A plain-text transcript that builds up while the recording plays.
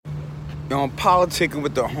I'm politicking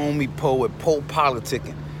with the homie poet, Poe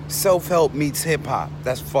Politicking. Self-help meets hip-hop.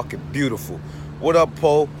 That's fucking beautiful. What up,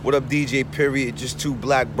 Poe? What up, DJ Period? Just two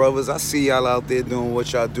black brothers. I see y'all out there doing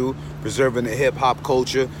what y'all do, preserving the hip-hop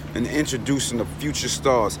culture and introducing the future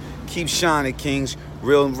stars. Keep shining, kings.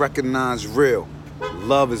 Real and recognize real.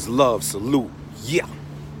 Love is love. Salute. Yeah.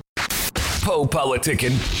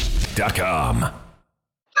 PoePoliticking.com.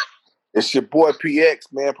 It's your boy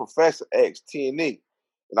PX, man, Professor X, TNE.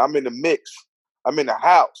 And I'm in the mix. I'm in the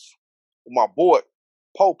house with my boy,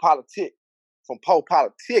 Poe Politic, from Poe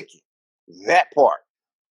Politicking. That part.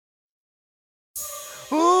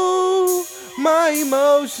 Ooh, my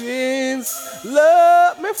emotions.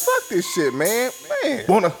 Love. Man, fuck this shit, man.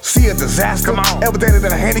 Wanna see a disaster? Come on. Ever dated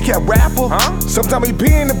a handicapped rapper? Huh? Sometimes he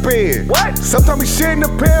pee in the bed. What? Sometimes he shit in the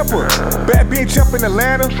pamper. Bad bitch up in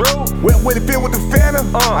Atlanta. True. Wet with it filled with the Fanta.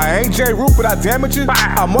 I ain't J. Root, but I damage it.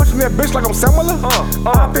 I'm munching that bitch like I'm Samala.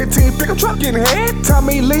 I'm 15, pick up truck getting head.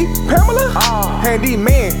 Tommy Lee, Pamela. Handy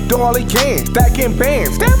man, do all he can. Stacking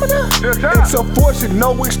bands. Stamina. It's a fortune,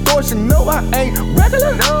 no extortion. No, I ain't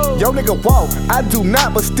regular. No. Yo, nigga, whoa. I do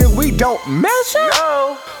not, but still we don't measure.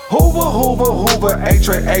 No. Hoover,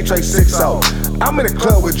 A-Tray 6-0. I'm in the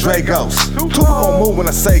club with Dragos. Two gon' move when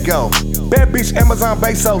I say go. Bad bitch, Amazon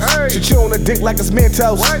Bezos. Hey. She chew on the dick like it's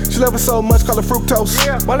Mentos. What? She love it so much, call it fructose.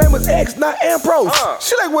 Yeah. My name is X, not Ambrose.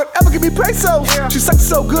 She like whatever, give me pesos. Yeah. She sucked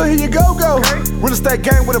so good, here you go. Okay. Real estate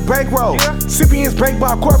gang with a bankroll. Yeah. CPN's bank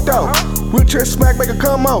by Corpto. Wheelchair smack, make a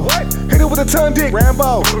come on. What? Hit it with a ton dick,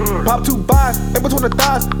 Rambo. Pop 2 buys, in between the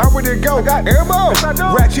thighs, I'm ready to go. I got ammo.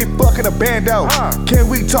 Ratchet fucking a bando. Can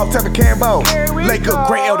we talk type of Cambo? Lake up,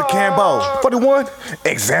 Great Elder Cambo. 41,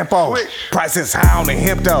 example. Price is high on the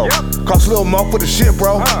hemp though. Yep. Cost a little more for the shit,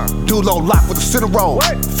 bro. Do low lock with the center roll.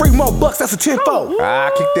 Free more bucks, that's a 10-4. I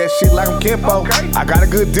kick that shit like I'm Kimpo. Okay. I got a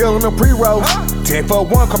good deal in the pre-roll. 10 for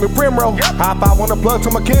 1, call me Primrose. Yep. Hop out on the plug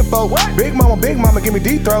to my Kimpo. Big mama, give me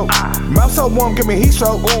deep throat. Mouth so warm, give me heat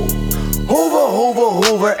stroke.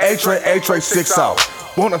 Hoover, A-Tray 6-0.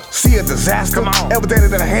 Wanna see a disaster? Come on. Ever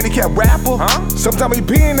dated a handicapped rapper? Huh? Sometimes he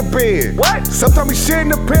pee in the bed. What? Sometimes he shit in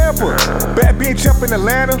the pamper. Bad bitch up in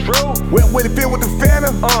Atlanta. True. Wet with it filled with the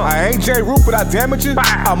Fanta. I ain't J. Root, but I damage it.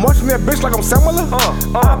 I'm munching that bitch like I'm Samala.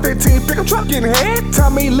 I'm 15, pick up truck getting head.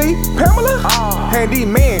 Tommy Lee, Pamela. Handy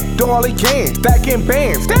man, do all he can. Stacking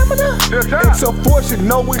bands. Stamina. It's a fortune,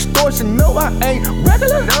 no extortion. No, I ain't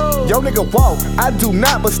regular. No. Yo, nigga, whoa. I do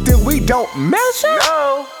not, but still we don't measure.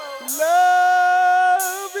 No.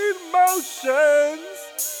 Love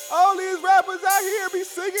emotions. All these rappers out here be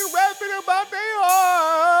singing, rapping about their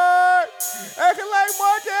heart. Acting like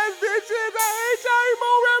Marquez bitches. I hate y'all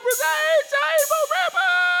emo rappers. I hate y'all emo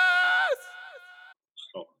rappers.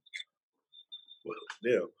 Well,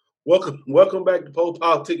 damn. Welcome back to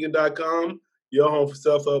PoePoliticking.com. Your home for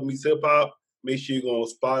self-help meets hip-hop. Make sure you go on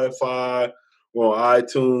Spotify. We're on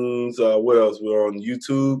iTunes. What else? We're on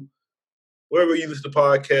YouTube. Wherever you listen to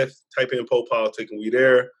podcasts, type in Poe Politicking. We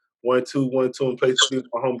there. 1 2 1 2 and place to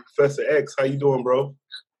my home Professor X. How you doing, bro?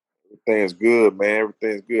 Everything's good, man.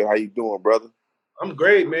 Everything's good. How you doing, brother? I'm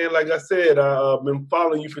great, man. Like I said, I've been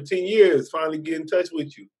following you for 10 years. Finally get in touch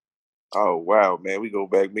with you. Oh, wow, man. We go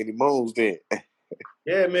back many moons then.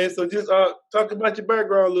 Yeah, man. So just talk about your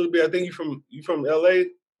background a little bit. I think you from LA.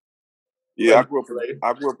 Yeah, I grew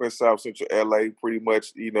up in South Central LA, pretty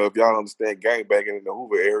much. You know, if y'all understand gangbanging in the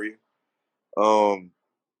Hoover area.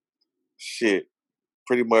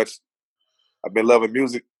 Pretty much, I've been loving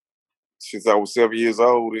music since I was 7 years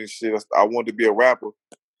old and shit. I wanted to be a rapper.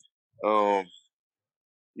 You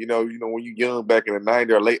know, when you young back in the 90s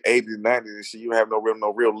or late 80s and 90s and shit, you don't have no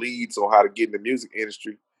real leads on how to get in the music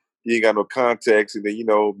industry. You ain't got no contacts, and then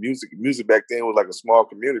music back then was like a small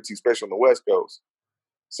community, especially on the West Coast.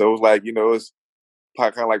 So it was like, it's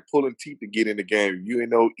kind of like pulling teeth to get in the game. You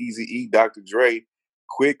ain't know Eazy-E, Dr. Dre,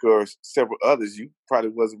 Quick, or several others. You probably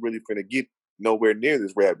wasn't really finna get nowhere near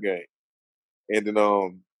this rap game. And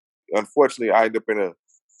then, unfortunately, I ended up in a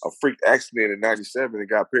freak accident in '97 and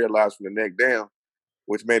got paralyzed from the neck down,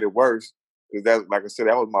 which made it worse. Because that, like I said,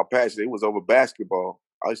 that was my passion. It was over basketball.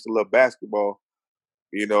 I used to love basketball,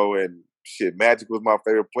 and shit, Magic was my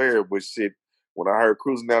favorite player. But shit, when I heard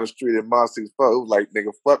cruising down the street in Mod 64, it was like,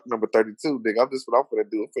 nigga, fuck number 32, nigga. I'm just what I'm finna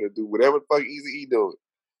do. I'm finna do whatever the fuck Eazy-E doing.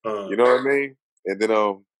 You know what I mean? And then,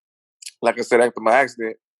 like I said, after my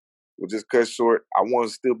accident, was just cut short. I wanted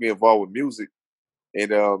to still be involved with music, and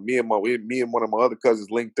me and one of my other cousins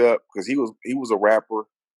linked up because he was a rapper,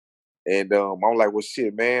 and I'm like, well,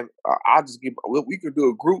 shit, man, I'll just we could do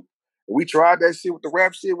a group. And we tried that shit with the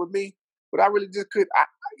rap shit with me, but I really just couldn't.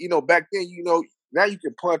 Back then, now you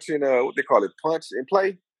can punch in what they call it, punch and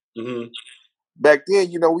play. Mm-hmm. back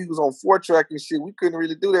then, you know, we was on 4-track and shit. We couldn't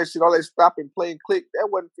really do that shit. All that stop and play and click, that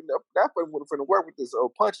wasn't finna work with this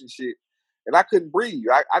punching shit. And I couldn't breathe.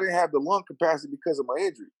 I didn't have the lung capacity because of my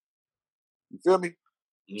injury. You feel me?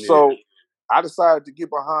 Yeah. So I decided to get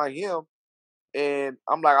behind him, and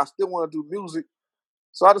I'm like, I still want to do music.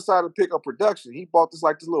 So I decided to pick up production. He bought this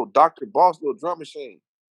little Dr. Boss little drum machine.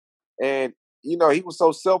 And, you know, he was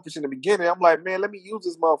so selfish in the beginning. I'm like, man, let me use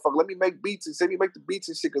this motherfucker. Let me make beats and let me make the beats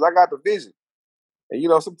and shit because I got the vision. And, you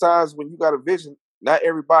know, sometimes when you got a vision, not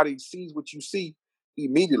everybody sees what you see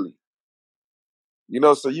immediately. You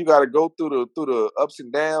know, so you got to go through the ups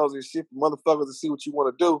and downs and shit for motherfuckers to see what you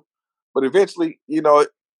want to do. But eventually, you know,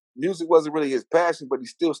 music wasn't really his passion, but he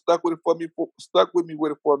still stuck with me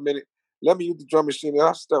with it for a minute. Let me use the drum machine. And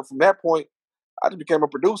I stuck from that point, I just became a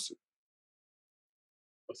producer.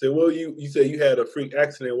 I said, well, you said you had a freak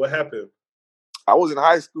accident. What happened? I was in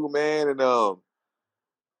high school, man, and I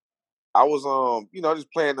was you know,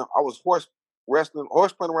 just playing. I was horse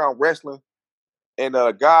playing around wrestling, and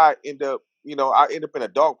a guy ended up, you know, I ended up in a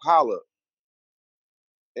dog pileup,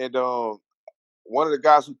 and one of the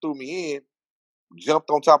guys who threw me in jumped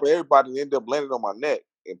on top of everybody and ended up landing on my neck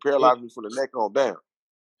and paralyzed me from the neck on down.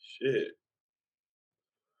 Shit.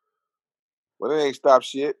 Well, it ain't stop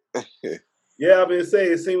shit. Yeah, I've been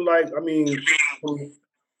saying it seemed like, I mean,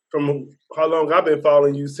 from how long I've been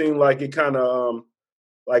following you, seemed like it kind of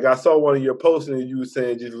like I saw one of your posts and you were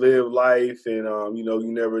saying just live life and you know,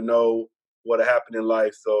 you never know what'll happen in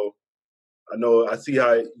life. So I see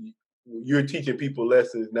how you're teaching people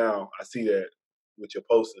lessons now. I see that with your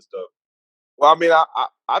posts and stuff. Well, I mean,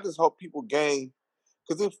 I just hope people gain,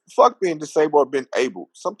 because if fuck being disabled or being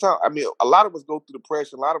able. Sometimes, I mean, a lot of us go through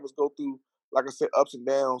depression. A lot of us go through, like I said, ups and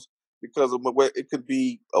downs because of where it could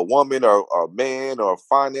be a woman or a man or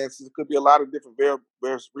finances. It could be a lot of different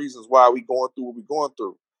various reasons why we going through what we're going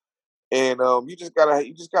through. And you just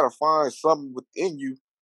gotta find something within you,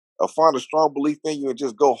 or find a strong belief in you, and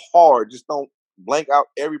just go hard. Just don't blank out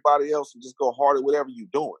everybody else, and just go hard at whatever you're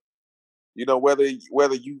doing. You know, whether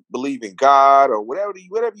you believe in God or whatever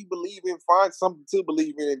you believe in, find something to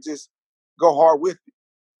believe in and just go hard with it.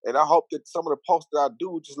 And I hope that some of the posts that I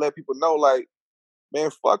do just let people know, like,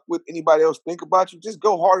 man, fuck what anybody else think about you. Just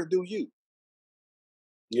go hard and do you.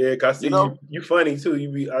 Yeah, 'cause I see You know? you funny too.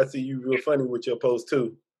 I see you real funny with your posts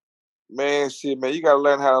too. Man, shit, man, you gotta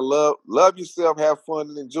learn how to love yourself, have fun,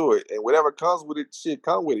 and enjoy it. And whatever comes with it, shit,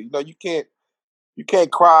 come with it. You know, you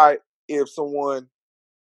can't cry if someone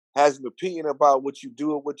has an opinion about what you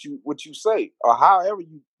do or what you say, or however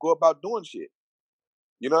you go about doing shit.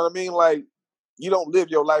 You know what I mean? Like, you don't live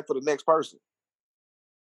your life for the next person.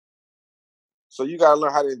 So you gotta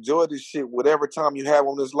learn how to enjoy this shit whatever time you have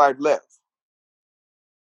on this life left.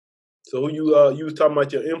 So who you was talking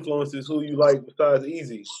about your influences, who you like besides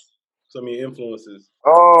Easy? Some of your influences.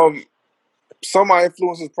 Some of my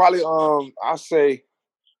influences probably I say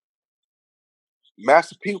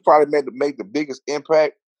Master P probably made the biggest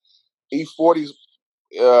impact. E40's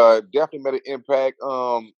definitely made an impact.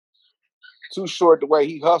 Too Short, the way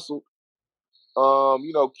he hustled.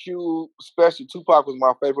 You know, Q, especially Tupac was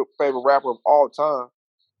my favorite rapper of all time.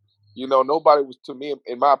 You know, nobody was, to me,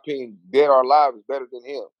 in my opinion, dead or alive, is better than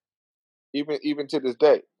him. Even to this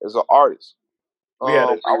day, as an artist. We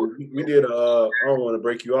did I don't want to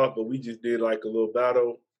break you off, but we just did like a little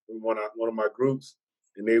battle with one of my groups,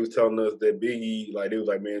 and they was telling us that Biggie, like they was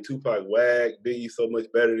like, man, Tupac whack, Biggie so much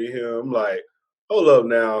better than him. I'm like, hold up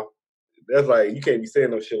now. That's like, you can't be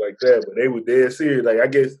saying no shit like that. But they were dead serious. Like, I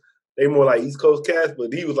guess they more like East Coast cats,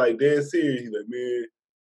 but he was like dead serious. He's like, man,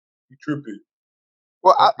 you tripping.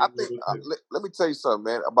 Well, I think, let me tell you something,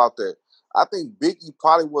 man, about that. I think Biggie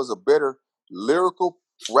probably was a better lyrical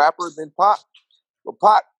rapper than Pac. But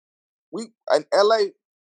Pac, in LA,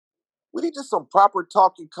 we need just some proper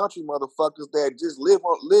talking country motherfuckers that just live,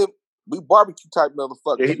 we barbecue type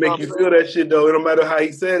motherfuckers. Yeah, he make you feel that shit though. No matter how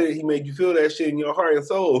he said it, he make you feel that shit in your heart and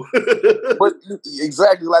soul. But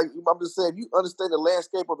exactly, like I'm just saying, if you understand the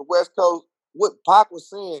landscape of the West Coast, what Pac was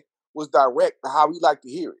saying was direct to how we like to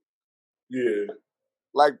hear it. Yeah.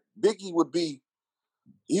 Like Biggie would be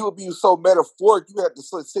so metaphoric, you have to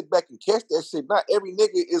sit back and catch that shit. Not every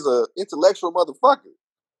nigga is a intellectual motherfucker.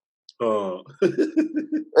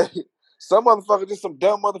 Some motherfuckers just some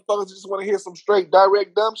dumb motherfuckers just want to hear some straight,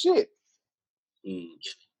 direct, dumb shit.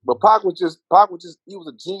 But Pac was just, he was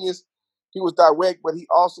a genius. He was direct, but he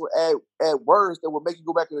also add words that would make you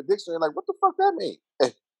go back in the dictionary like, what the fuck that mean?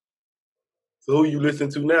 So who you listen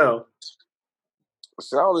to now?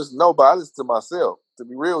 So I don't listen to nobody. I listen to myself, to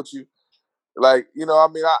be real with you. Like, you know, I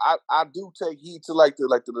mean, I do take heed to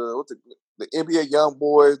the NBA young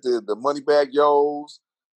boys, the Moneybag Yo's,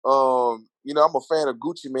 I'm a fan of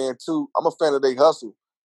Gucci Mane too. I'm a fan of they hustle.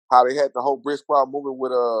 How they had the whole Brick Squad movement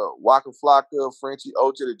with Waka Flocka, Frenchie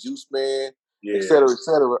OJ, the Juice Man, et cetera, et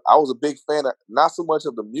cetera. I was a big fan of not so much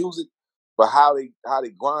of the music, but how they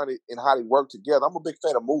grinded and how they worked together. I'm a big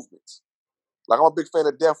fan of movements. Like I'm a big fan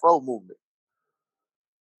of Death Row movement.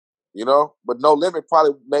 But No Limit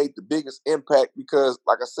probably made the biggest impact because,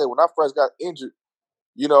 like I said, when I first got injured,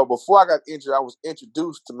 before I got injured, I was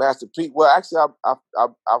introduced to Master P. Well, actually, I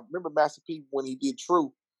remember Master P when he did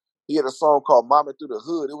True. He had a song called "Mama Through the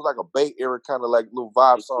Hood." It was like a Bay Area kind of like little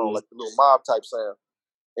vibe song, like a little mob type sound.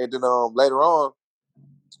 And then later on,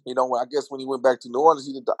 I guess when he went back to New Orleans,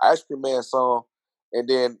 he did the Ice Cream Man song. And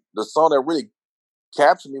then the song that really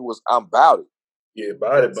captured me was "I'm Bout It." Yeah,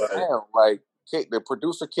 Bout It. Sound like the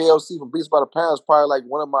producer KLC from Beats by the Pound is probably like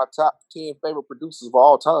one of my top 10 favorite producers of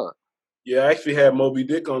all time. Yeah, I actually had Moby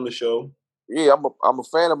Dick on the show. Yeah, I'm a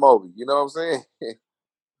fan of Moby. You know what I'm saying?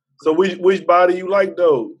 So which body you like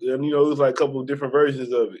though? And it was like a couple of different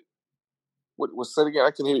versions of it. What say it again?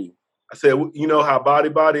 I can hear you. I said, how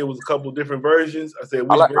Body it was a couple of different versions. I said,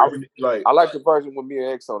 which version you like? I like the version with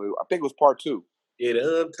Mia X on it. I think it was part 2. Yeah,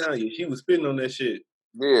 I'm telling you, she was spitting on that shit.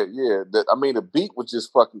 Yeah. The beat was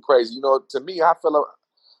just fucking crazy. To me, how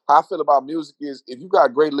I feel about music is if you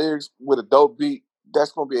got great lyrics with a dope beat,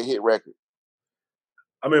 that's gonna be a hit record.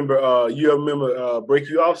 I remember. You remember "Break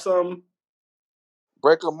You Off" something?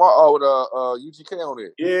 Break them off with UGK on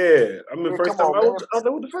it. Yeah, I mean, first time I was like,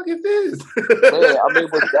 "What the fuck is this?" Man, I mean,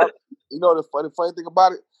 but the funny thing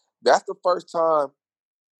about it, that's the first time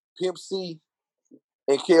Pimp C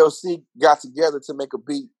and KLC got together to make a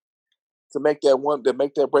beat, to make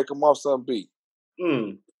that Break Them Off something beat.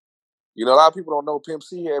 A lot of people don't know Pimp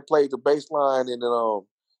C had played the bass line, and then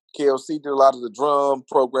KLC did a lot of the drum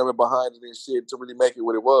programming behind it and shit to really make it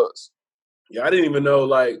what it was. Yeah, I didn't even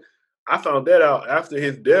know, I found that out after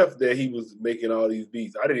his death that he was making all these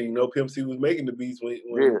beats. I didn't even know Pimp C was making the beats when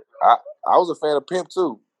yeah, I was a fan of Pimp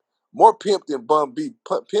too. More Pimp than Bun B.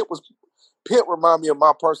 Pimp remind me of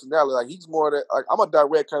my personality. Like he's more that like I'm a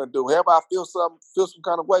direct kind of dude. However I feel some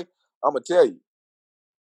kind of way, I'm gonna tell you.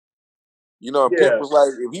 Pimp was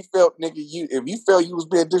like, if he felt you was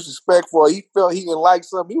being disrespectful, or he felt he didn't like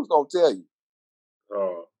something, he was gonna tell you.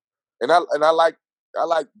 Oh. And I like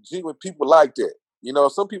genuine people like that.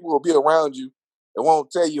 Some people will be around you and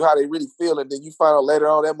won't tell you how they really feel, and then you find out later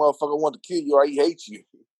on that motherfucker wanted to kill you or he hates you.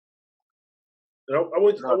 I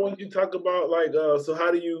want you to talk about so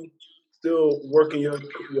how do you still work in your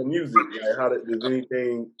music?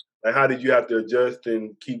 Like how did you have to adjust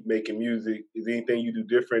and keep making music? Is anything you do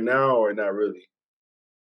different now or not really?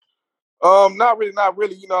 Not really.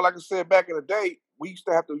 Like I said, back in the day, we used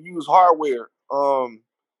to have to use hardware.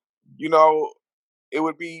 It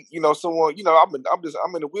would be, someone,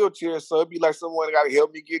 I'm in a wheelchair, so it'd be like someone got to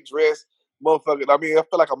help me get dressed, motherfucker. I mean, I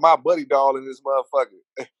feel like I'm my buddy doll in this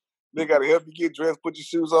motherfucker. They got to help you get dressed, put your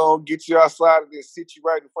shoes on, get you outside, and then sit you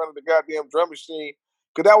right in front of the goddamn drum machine.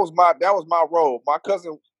 Cause that was my role. My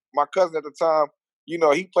cousin at the time,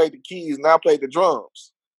 he played the keys and I played the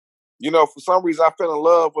drums. For some reason I fell in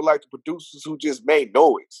love with like the producers who just made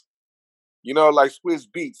noise. Like Swizz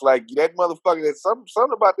Beatz, like that motherfucker. That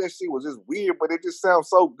something about that shit was just weird, but it just sounds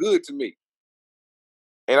so good to me.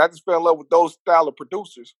 And I just fell in love with those style of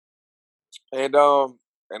producers, and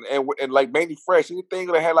like mainly Fresh. Anything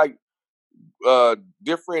that had like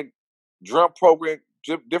different drum program,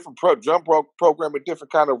 program with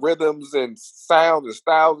different kind of rhythms and sounds and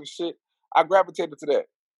styles and shit. I gravitated to that,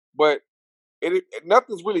 but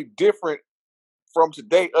nothing's really different from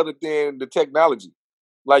today other than the technology.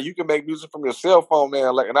 Like you can make music from your cell phone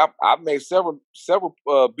now. Like, and I've made several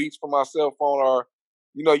beats from my cell phone, or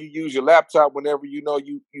you use your laptop whenever you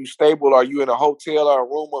stable, or you in a hotel or a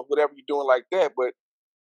room or whatever you're doing like that. But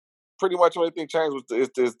pretty much only thing changed is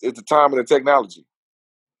the time and the technology.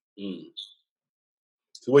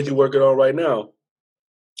 So what you working on right now?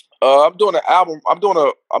 I'm doing an album. I'm doing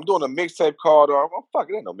a mixtape called it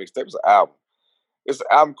ain't no mixtape. It's an album. It's an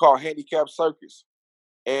album called Handicap Circus,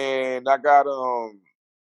 and I got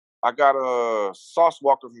a Sauce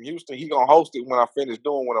Walker from Houston. He gonna host it when I finish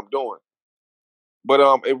doing what I'm doing. But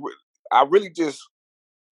I really just,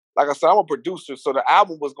 like I said, I'm a producer, so the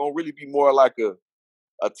album was gonna really be more like a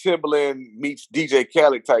Timbaland meets DJ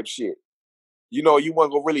Khaled type shit. You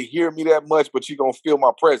weren't gonna really hear me that much, but you gonna feel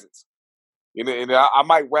my presence. And I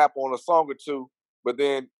might rap on a song or two, but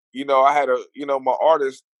then I had my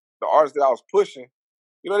artist, the artist that I was pushing.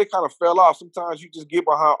 They kind of fell off. Sometimes you just get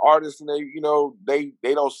behind artists and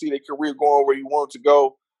they don't see their career going where you want it to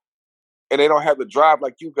go, and they don't have the drive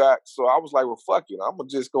like you got. So I was like, well, fuck it. I'm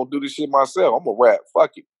just gonna do this shit myself. I'm gonna rap.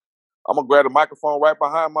 Fuck it. I'm gonna grab the microphone right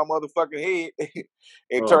behind my motherfucking head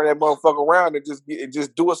and turn that motherfucker around and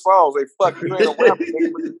just do a song. Say, fuck it, you ain't no rapper,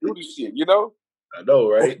 nigga, but just do this shit, you know? I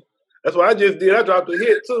know, right? That's what I just did. I dropped a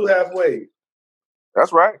hit too halfway.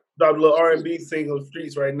 That's right. Dropped a little R&B single on the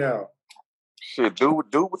streets right now. Shit, do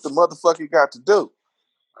what the motherfucker you got to do.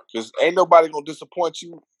 Cause ain't nobody gonna disappoint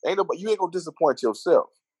you. You ain't gonna disappoint yourself.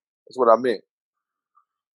 That's what I meant.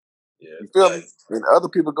 Yeah, you feel me? And other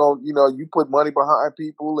people gonna, you put money behind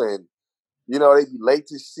people and they be late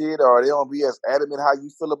to shit or they don't be as adamant how you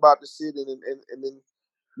feel about the shit and then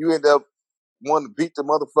you end up wanting to beat the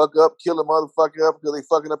motherfucker up, kill the motherfucker up because they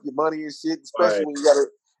fucking up your money and shit. Especially when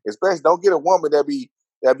especially don't get a woman that be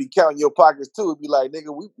counting your pockets too. Be like,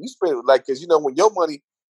 nigga, we spend like, cause when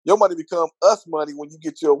your money become us money when you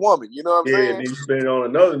get your woman. You know what I'm saying? Yeah, then you spend it on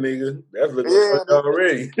another nigga. That's looking funny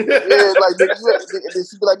already. Yeah, like nigga, and then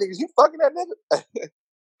she be like, niggas, you fucking that nigga?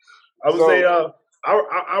 I would say,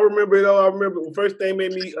 I remember it all. I remember the first thing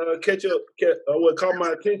made me what caught my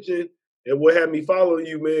attention and what had me following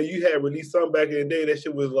you, man. You had released something back in the day. That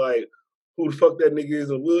shit was like, who the fuck that nigga is,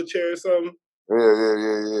 in a wheelchair or something?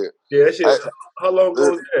 Yeah. Yeah, that shit. How long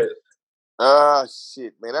ago was that?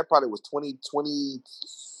 Shit, man, that probably was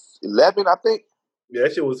 2011, I think. Yeah,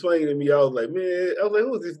 that shit was funny to me. I was like,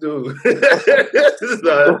 who's this dude? I think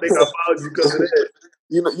I followed you because of that.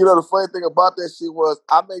 You know the funny thing about that shit was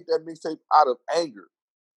I made that mixtape out of anger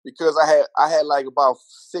because I had like about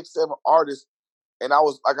 6-7 artists, and I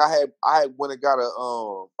was like I had went and got a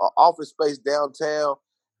office space downtown,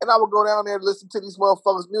 and I would go down there and listen to these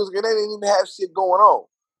motherfuckers' music, and they didn't even have shit going on.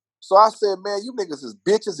 So I said, man, you niggas is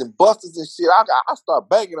bitches and busters and shit. I start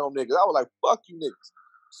banging on niggas. I was like, fuck you niggas.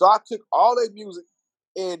 So I took all their music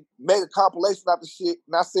and made a compilation out the shit,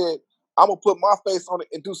 and I said, I'm gonna put my face on it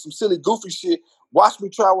and do some silly, goofy shit. Watch me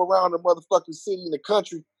travel around the motherfucking city and the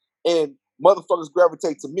country, and motherfuckers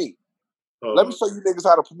gravitate to me. Let me show you niggas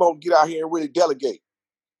how to promote and get out here and really delegate.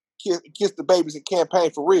 Kiss the babies and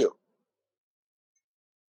campaign for real.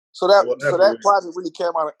 So that project really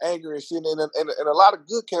came out of anger and shit, and a lot of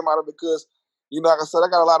good came out of it because, like I said, I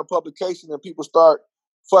got a lot of publication and people start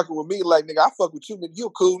fucking with me like, nigga, I fuck with you, nigga, you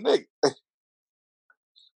a cool nigga.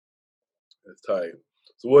 That's tight.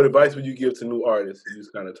 So what advice would you give to new artists? You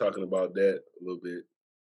just kind of talking about that a little bit.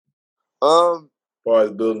 As far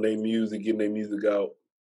as building their music, getting their music out.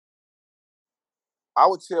 I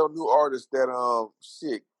would tell new artists that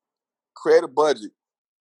create a budget.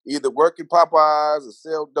 Either work in Popeyes or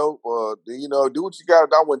sell dope or do what you gotta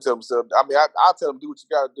do. I wouldn't tell them sell. I mean, I'll tell them do what you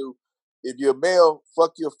gotta do. If you're a male,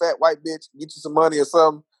 fuck you a fat white bitch, get you some money or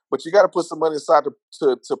something. But you gotta put some money aside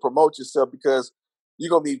to promote yourself because you're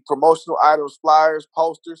gonna need promotional items, flyers,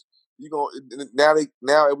 posters. Now we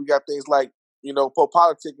got things like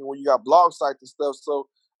PoPoliticking where you got blog sites and stuff. So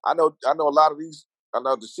I know a lot of these. I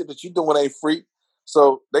know the shit that you're doing ain't free.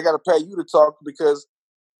 So they gotta pay you to talk because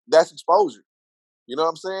that's exposure. You know what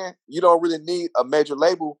I'm saying? You don't really need a major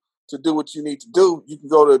label to do what you need to do. You can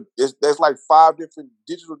go to there's like 5 different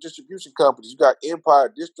digital distribution companies. You got Empire,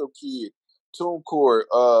 DistroKid, TuneCore,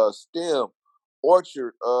 STEM,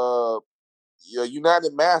 Orchard,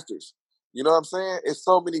 United Masters. You know what I'm saying? It's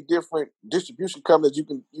so many different distribution companies. You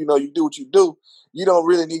can, you do what you do. You don't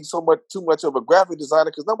really need too much of a graphic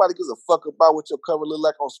designer because nobody gives a fuck about what your cover look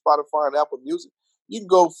like on Spotify and Apple Music. You can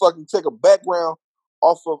go fucking take a background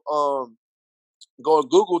off of go to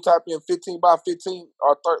Google, type in 15 by 15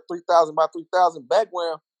 or 3,000 by 3,000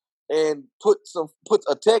 background, and put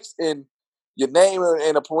a text in your name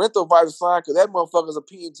and a parental advisor sign because that motherfucker's a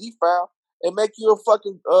PNG file, and make you a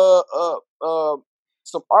fucking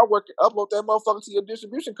some artwork and upload that motherfucker to your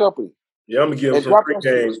distribution company. Yeah, I'm gonna give them some free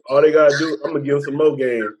games. All they gotta do, I'm gonna give them some more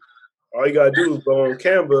games. All you gotta do is go on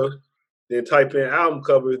Canva, then type in album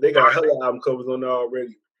covers. They got hella album covers on there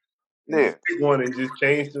already. Yeah, pick one and just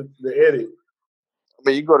change the edit. I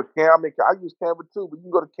mean, you go to Canva. I mean, I use Canva too, but you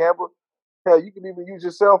can go to Canva. Hell, you can even use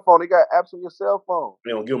your cell phone. They got apps on your cell phone.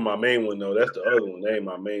 They don't give them my main one though. That's the other one. They ain't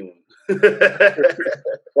my main one.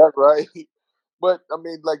 That's right. But I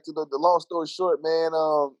mean, like the long story short, man.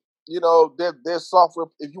 There's software.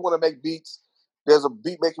 If you want to make beats, there's a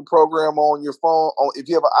beat making program on your phone. If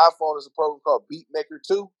you have an iPhone, there's a program called Beatmaker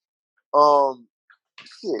 2.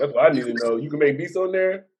 That's what I need to know. You can make beats on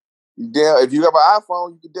there. Yeah, if you have an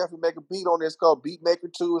iPhone, you can definitely make a beat on there. It's called Beatmaker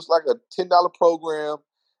 2. It's like a $10 program.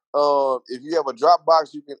 If you have a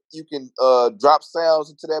Dropbox, you can drop sounds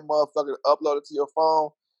into that motherfucker, upload it to your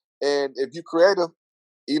phone. And if you're creative,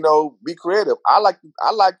 be creative. I like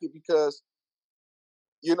it because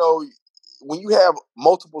when you have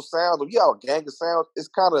multiple sounds, or you have a gang of sounds, it's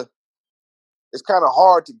kind of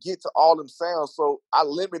hard to get to all them sounds. So I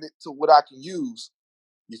limit it to what I can use.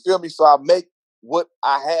 You feel me? So I make what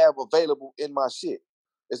I have available in my shit.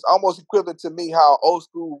 It's almost equivalent to me how an old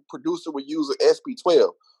school producer would use an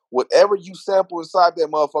SP12. Whatever you sample inside that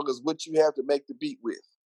motherfucker is what you have to make the beat with.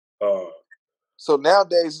 So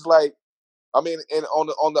nowadays it's like, I mean, and on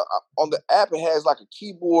the app it has like a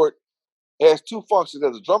keyboard. It has two functions.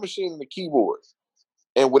 There's a drum machine and a keyboard.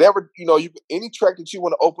 And whatever, any track that you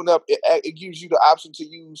want to open up, it gives you the option to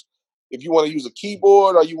use if you want to use a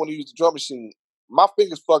keyboard or you want to use the drum machine. My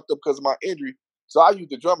fingers fucked up because of my injury, so I use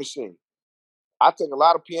the drum machine. I take a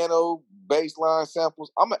lot of piano, bass line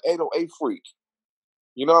samples. I'm an 808 freak.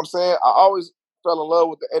 You know what I'm saying? I always fell in love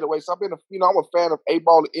with the 808. So I'm a fan of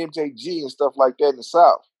 8-Ball and MJG and stuff like that in the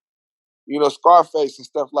South. Scarface and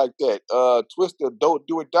stuff like that. Twista, Don't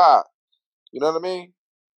Do It Die. You know what I mean?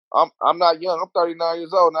 I'm not young. I'm 39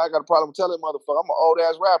 years old, and I got a problem telling motherfucker I'm an old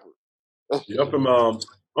ass rapper. Yeah, I'm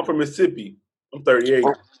from Mississippi. I'm 38.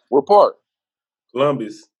 What part?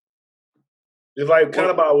 Columbus. It's like kind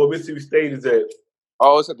of about where Mississippi State is at.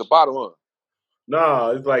 Oh, it's at the bottom, huh?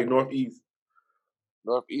 Nah, it's like northeast.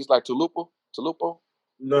 Northeast, like Tupelo?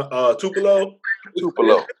 No, Tupelo.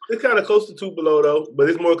 Tupelo. It's kind of close to Tupelo though, but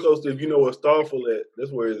it's more close to if you know where Starkville at.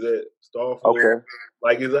 That's where it's at. Starkville. Okay.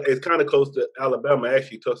 Like it's kind of close to Alabama,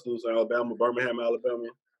 actually. Tuscaloosa, Alabama, Birmingham, Alabama.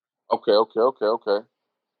 Okay.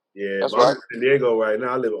 Yeah, that's right. right. I'm in San Diego right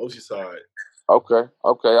now. I live in Oceanside. Okay.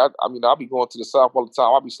 I'll be going to the South all the time.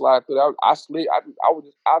 I'll be sliding through that. I slid. I was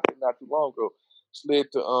just out there not too long ago.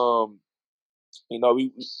 Slid to we go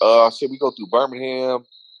through Birmingham.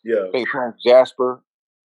 Yeah. St. Thomas, Jasper.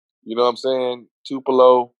 You know what I'm saying?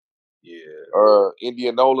 Tupelo. Yeah.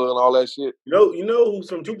 Indianola and all that shit. You know who's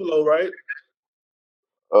from Tupelo, right?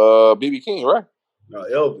 B.B. King, right? No,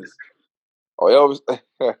 Elvis. Oh, Elvis.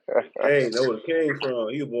 King, that's where King from.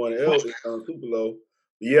 He was born in Elvis, Tupelo.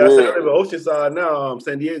 Yeah, I said I live in Oceanside now.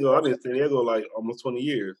 San Diego. I've been in San Diego like almost 20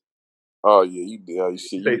 years. Oh yeah, you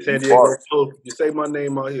see. Say San Diego Poe. You say my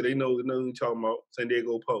name out here, they know what you're talking about. San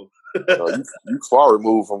Diego Poe. You far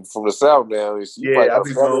removed from the South now. You probably got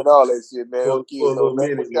family and all that shit, man. For a little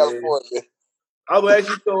minute, man. I will ask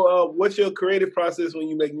you, so what's your creative process when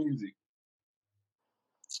you make music?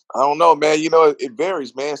 I don't know, man. It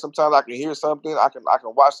varies, man. Sometimes I can hear something, I can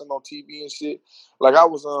watch something on TV and shit. Like I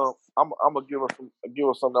was, I'm gonna give her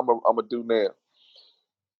something. I'm gonna do now.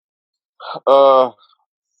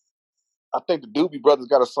 I think the Doobie Brothers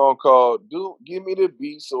got a song called "Give Me the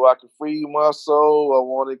Beat So I Can Free My Soul. I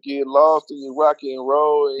Want to Get Lost in Your Rock and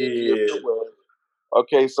Roll."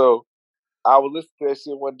 Okay, so I was listening to that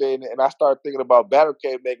shit one day, and I started thinking about Battle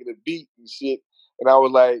Cat making the beat and shit, and I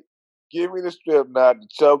was like, "Give me the strip knot to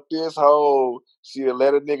choke this hoe. She'll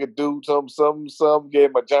let a nigga do some,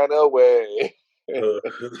 get my vagina away."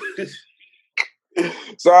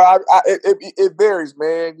 So it varies,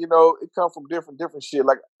 man. It comes from different shit.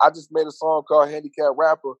 Like I just made a song called "Handicapped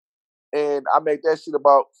Rapper," and I made that shit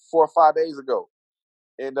about 4 or 5 days ago.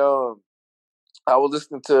 And I was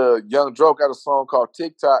listening to Young Dro got a song called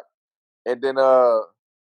 "TikTok," and then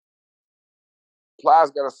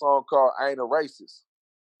Plies got a song called "I Ain't a Racist."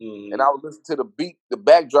 Mm-hmm. And I was listening to the beat, the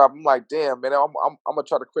backdrop. I'm like, damn, man, I'm gonna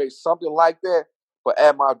try to create something like that, but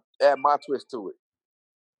add my twist to it.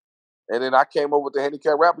 And then I came up with the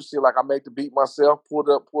Handicapped Rapper shit. Like I made the beat myself, pulled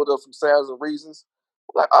up some sounds and reasons.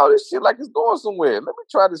 I'm like, oh, this shit like it's going somewhere. Let me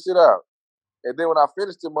try this shit out. And then when I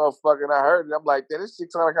finished the motherfucker and I heard it, I'm like, damn, this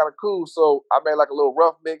shit sounded kind of cool. So I made like a little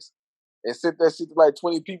rough mix and sent that shit to like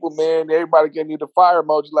 20 people, man. Everybody gave me the fire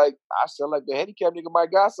emoji. Like, I sound like the handicapped nigga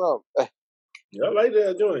might got something. Yeah, I like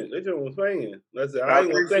that joint. That joint was banging. I ain't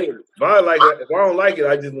gonna say it. If I don't like it,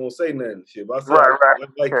 I just won't say nothing. Shit. If I say right. I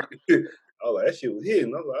like it, I was like, that shit was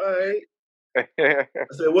hitting. I was like, all right.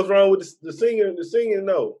 I said, what's wrong with the singing? The singing,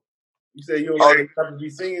 no. You said you don't like to be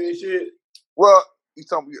singing and shit? Well, you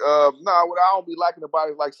told me, what I don't be liking about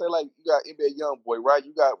it, like, say, like, you got NBA Youngboy, right?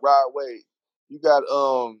 You got Rod Wave. You got,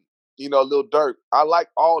 Lil Durk. I like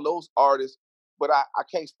all those artists, but I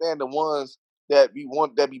can't stand the ones that be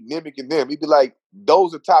mimicking them. It'd be like,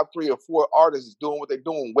 those are top 3 or 4 artists doing what they're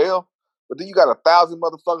doing well, but then you got 1,000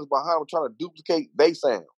 motherfuckers behind them trying to duplicate they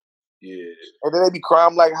sound. Yeah. And then they be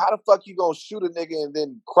crying like, how the fuck you gonna shoot a nigga and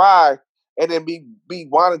then cry and then be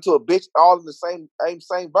whining to a bitch all in the same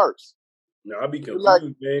verse? No, I be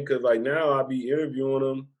confused, man, because like now I be interviewing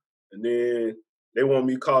them and then they want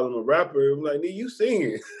me to call them a rapper. I'm like, nigga, you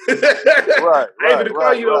singing. I ain't gonna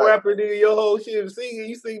call you a rapper, nigga. Your whole shit is singing.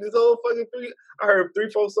 You sing this whole fucking 3. I heard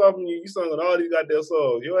 3-4 songs from you. You sung on all these goddamn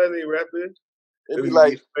songs. Your ass ain't rapping. It'd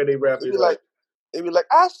be like,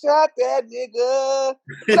 I shot that nigga.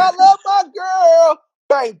 I love my girl.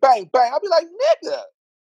 Bang, bang, bang. I'll be like, nigga,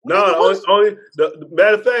 No, the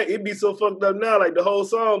matter of fact, it be so fucked up now. Like the whole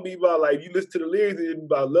song be about like if you listen to the lyrics, it be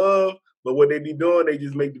about love. But what they be doing, they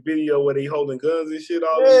just make the video where they holding guns and shit.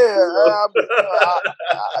 All that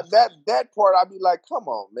part, I be like, come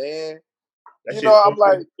on, man. That I'm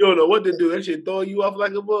like, you don't know what to do. That shit throwing you off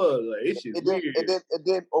like a bug. Like it shit weird. And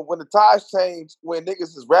then when the ties change, when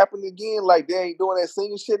niggas is rapping again, like they ain't doing that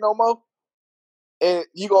singing shit no more. And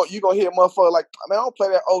you gonna hear a motherfucker like, man, I don't play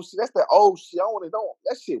that old shit. That's that old shit.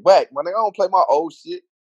 That shit whack, man. I don't play my old shit.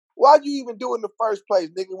 Why'd you even do it in the first place,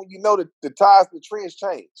 nigga, when you know that the ties and the trends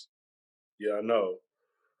change? Yeah, I know.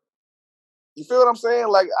 You feel what I'm saying?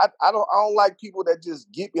 Like I don't like people that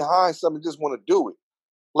just get behind something and just want to do it.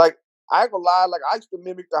 Like, I ain't gonna lie, like I used to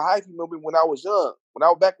mimic the hyphy movement when I was young, when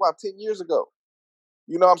I was back about 10 years ago.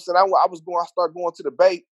 You know what I'm saying? I started going to the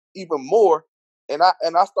Bay even more. And I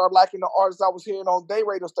started liking the artists I was hearing on their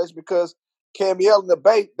radio station because Camiel and the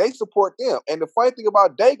Bay, they support them. And the funny thing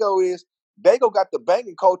about Dago is Dago got the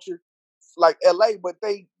banging culture like LA, but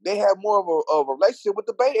they have more of a relationship with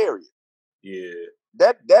the Bay Area. Yeah.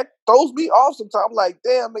 That throws me off sometimes. I'm like,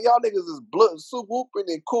 damn, man, y'all niggas is blood soup whooping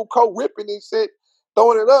and cool co-ripping and shit,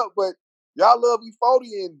 throwing it up, but y'all love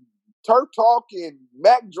E40 and Turf Talk and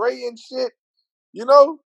Mac Dre and shit, you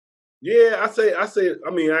know? Yeah, I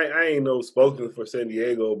mean, I ain't no spokesman for San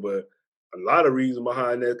Diego, but a lot of reason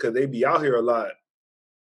behind that because they be out here a lot.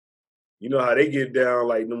 You know how they get down,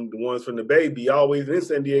 like them, the ones from the Bay be always in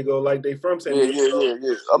San Diego, like they from San Diego.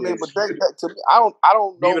 Yeah. I mean, but that to me, I don't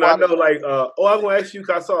know. Even I know, like, I was gonna ask you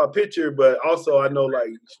because I saw a picture, but also I know like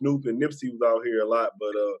Snoop and Nipsey was out here a lot.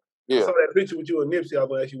 But I saw that picture with you and Nipsey. I was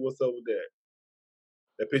gonna ask you what's up with that.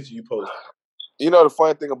 That picture you posted. You know, the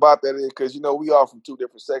funny thing about that is because, you know, we are from two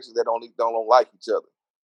different sections that don't like each other.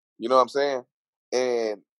 You know what I'm saying?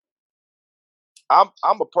 And I'm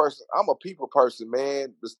a people person,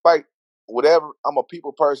 man. Despite whatever, I'm a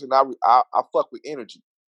people person. I fuck with energy.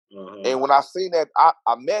 Uh-huh. And when I seen that, I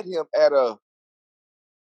met him at the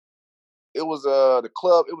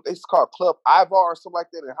club. It's called Club Ivar or something like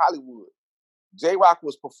that in Hollywood. J-Rock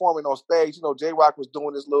was performing on stage. You know, J-Rock was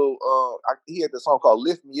doing this little, he had this song called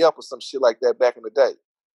Lift Me Up or some shit like that back in the day.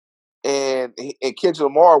 And Kendrick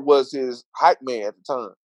Lamar was his hype man at the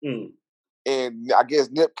time. Mm. And I guess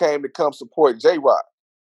Nip came to come support J-Rock.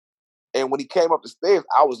 And when he came up the stairs,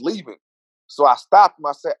 I was leaving. So I stopped him.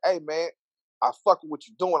 I said, hey, man, I fuck with what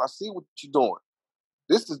you're doing. I see what you're doing.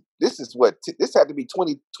 This had to be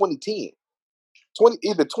 2010.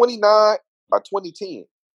 Either 29 or 2010.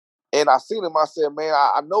 And I seen him, I said, man,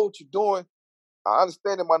 I know what you're doing. I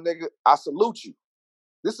understand it, my nigga. I salute you.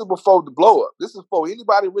 This is before the blow up. This is before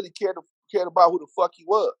anybody really cared about who the fuck he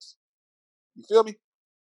was. You feel me?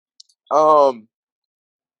 Was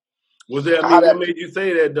there, what made you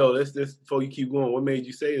say that though? Let's just, before you keep going, what made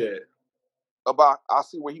you say that? About, I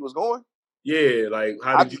see where he was going? Yeah, like,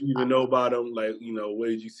 how did you even know about him? Like, you know, what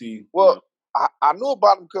did you see? Well, I knew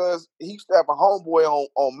about him because he used to have a homeboy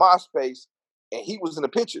on MySpace, and he was in the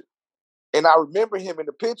picture. And I remember him in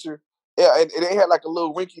the picture, and they had like a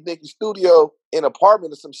little rinky-dinky studio in an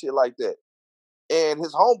apartment or some shit like that. And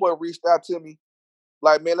his homeboy reached out to me,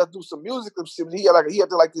 like, man, let's do some music. He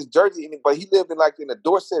had like this jersey in it, but he lived in a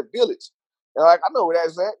Dorset village. And like, I know where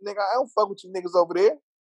that's at, nigga. I don't fuck with you niggas over there.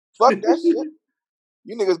 Fuck that shit.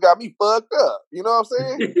 You niggas got me fucked up. You know what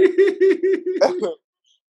I'm saying?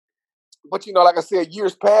 But, you know, like I said,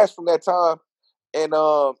 years passed from that time. And,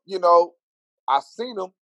 you know, I seen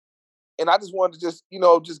him. And I just wanted to just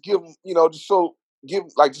give him, you know, just show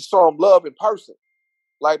him love in person.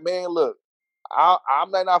 Like, man, look, I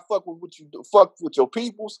might not fuck with what you do, fuck with your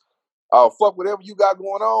peoples, fuck whatever you got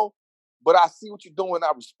going on, but I see what you're doing.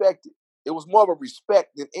 I respect it. It was more of a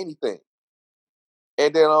respect than anything.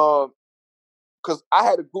 And then, because I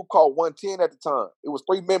had a group called 110 at the time. It was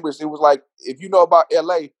 3 members. It was like, if you know about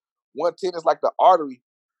LA, 110 is like the artery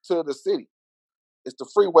to the city. It's the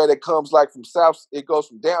freeway that comes like from south. It goes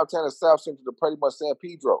from downtown to South Central to pretty much San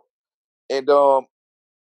Pedro. And the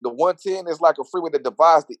 110 is like a freeway that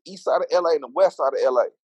divides the east side of LA and the west side of LA.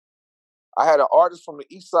 I had an artist from the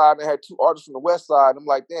east side and I had 2 artists from the west side. And I'm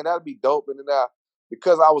like, damn, that'd be dope. And then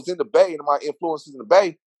because I was in the Bay and my influences in the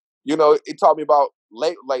Bay, you know, it taught me about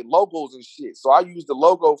like logos and shit. So I used the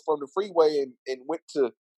logo from the freeway and went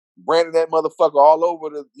to branding that motherfucker all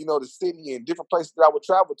over the city and different places that I would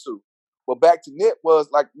travel to. But back to Nip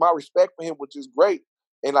was like my respect for him, which is great.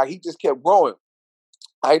 And like he just kept growing.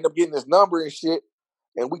 I ended up getting his number and shit.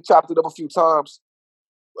 And we chopped it up a few times.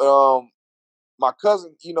 My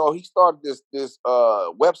cousin, you know, he started this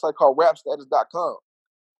website called rapstatus.com.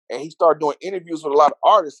 And he started doing interviews with a lot of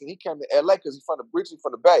artists. And he came to LA because he's from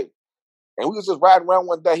the Bay. And we was just riding around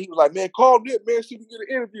one day. He was like, man, call Nip, man, see if we can get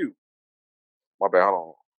an interview. My bad, hold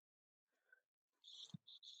on.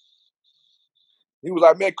 He was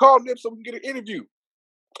like, man, call Nip so we can get an interview.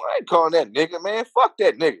 I ain't calling that nigga, man. Fuck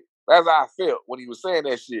that nigga. That's how I felt when he was saying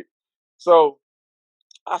that shit. So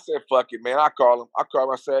I said, fuck it, man. I call him. I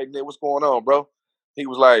said, hey, Nip, what's going on, bro? He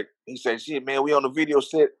said, shit, man, we on the video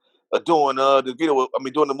set doing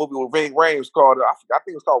doing the movie with Ving Rhames called, I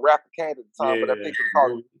think it was called Rapper Candy at the time, but I think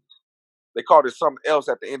they called it something else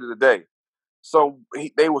at the end of the day. So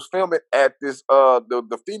they was filming at this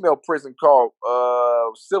the female prison called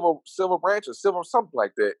Silver Branch or Silver something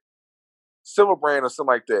like that. Silver Brand or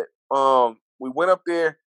something like that. We went up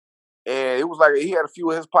there and it was like he had a few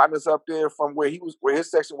of his partners up there from where his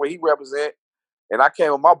section where he represent, and I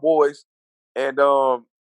came with my boys, and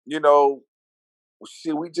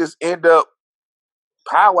we just end up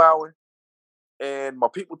powwowing, and my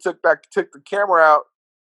people took the camera out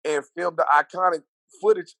and filmed the iconic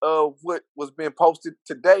footage of what was being posted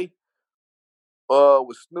today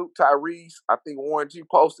with Snoop, Tyrese, I think Warren G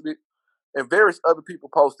posted it, and various other people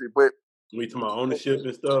posted it. But we talking about ownership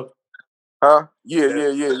and stuff? Huh? Yeah.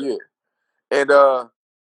 And I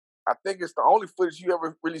think it's the only footage you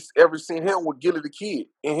ever seen him with Gilly the Kid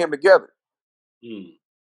and him together.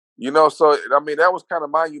 So I mean that was kind of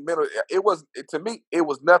monumental. To me, it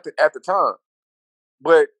was nothing at the time.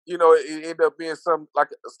 But it ended up being some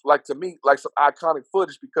like to me like some iconic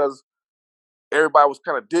footage because everybody was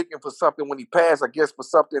kind of digging for something when he passed. I guess for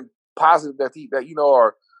something positive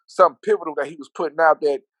or something pivotal that he was putting out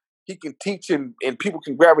that he can teach and people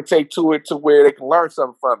can gravitate to it to where they can learn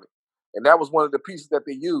something from it. And that was one of the pieces that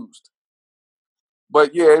they used.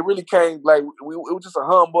 But yeah, it really came like it was just a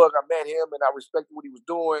humbug. I met him and I respected what he was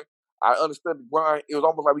doing. I understood the grind. It was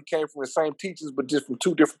almost like we came from the same teachers, but just from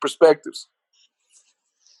two different perspectives.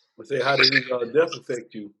 How did his death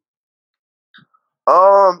affect you?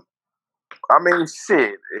 I mean,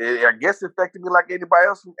 shit. I guess it affected me like anybody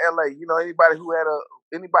else from LA.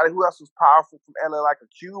 Anybody who else was powerful from LA, like a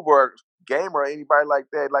Cube or Gamer or anybody like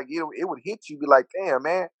that. Like it would hit you, be like, damn,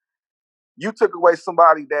 man, you took away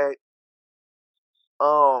somebody that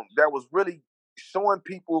that was really showing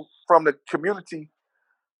people from the community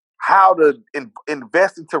how to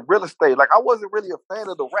invest into real estate. Like I wasn't really a fan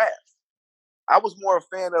of the rap. I was more a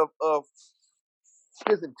fan of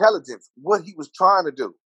his intelligence, what he was trying to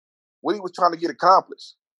do, what he was trying to get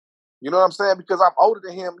accomplished. You know what I'm saying? Because I'm older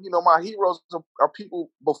than him. My heroes are people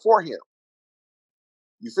before him.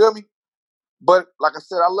 You feel me? But like I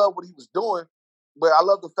said, I love what he was doing. But I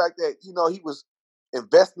love the fact that, he was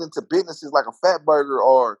investing into businesses like a Fat Burger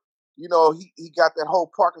or, he got that whole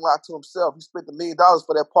parking lot to himself. He spent $1 million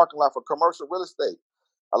for that parking lot for commercial real estate.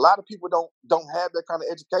 A lot of people don't have that kind of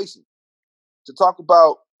education. To talk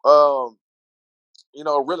about,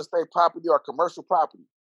 real estate property or commercial property.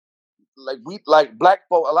 Like black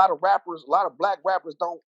folk, a lot of black rappers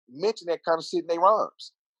don't mention that kind of shit in their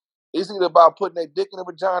rhymes. It's either about putting their dick in a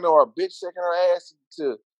vagina or a bitch shaking her ass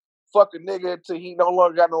to fuck a nigga until he no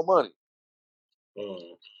longer got no money.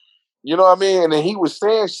 You know what I mean? And then he was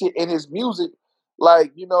saying shit in his music,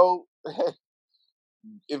 like,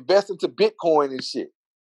 invest into Bitcoin and shit.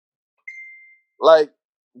 Like,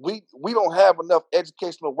 we don't have enough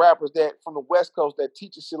educational rappers that from the West Coast that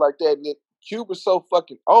teach us shit like that. And Cube is so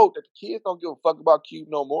fucking old that the kids don't give a fuck about Cube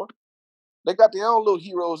no more. They got their own little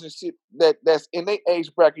heroes and shit that's in their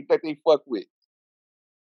age bracket that they fuck with.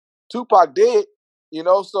 Tupac dead,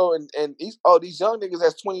 so and these young niggas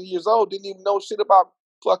that's 20 years old didn't even know shit about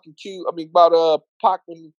fucking Cube. I mean about Pac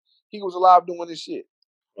when he was alive doing this shit.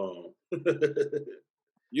 You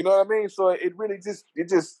know what I mean? So it really just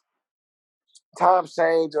times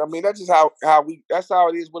change. I mean, that's just that's how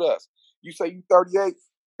it is with us. You say you 38,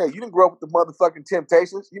 hey, you didn't grow up with the motherfucking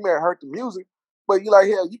Temptations. You may have heard the music, but you like,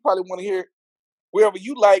 hell, you probably want to hear wherever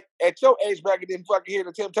you like at your age bracket didn't fucking hear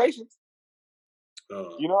the Temptations.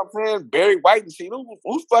 You know what I'm saying? Barry White and shit.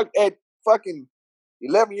 Who's at fucking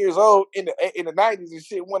 11 years old in the 90s and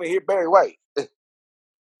shit want to hear Barry White? I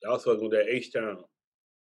was fucking with that H-Town.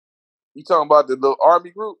 You talking about the little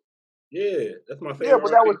army group? Yeah, that's my favorite. Yeah,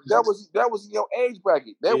 but that was in your age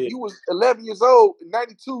bracket. You was 11 years old in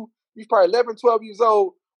 92. You was probably 11, 12 years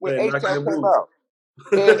old when H-Town came out.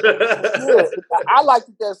 And, yeah, I liked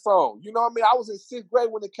that song. You know what I mean? I was in 6th grade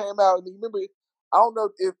when it came out, and you remember, I don't know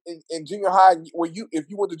if in junior high, if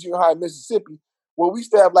you went to junior high in Mississippi, where we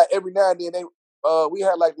used to have like every now and then we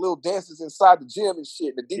had like little dances inside the gym and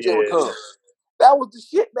shit. The DJ would come. That was the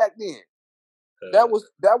shit back then. That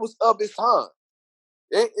was of its time.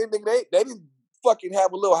 They didn't fucking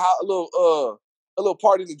have a little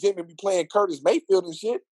party in the gym and be playing Curtis Mayfield and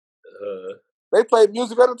shit. They played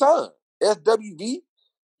music at a time. SWV.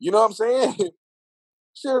 You know what I'm saying?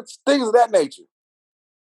 Shit, things of that nature.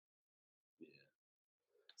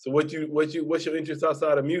 So what's your interest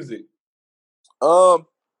outside of music? Real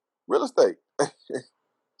estate.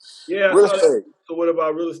 Yeah, Real estate. So what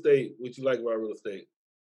about real estate? What you like about real estate?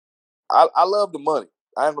 I love the money.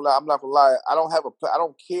 I ain't gonna lie. I'm not gonna lie. I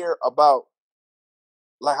don't care about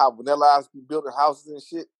like how Vanilla Ice be building houses and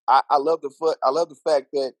shit. I love the fact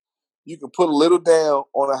that you can put a little down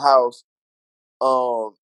on a house,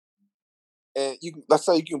 and let's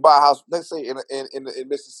say you can buy a house. Let's say in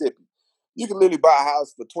Mississippi, you can literally buy a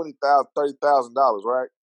house for $20,000, $30,000, right?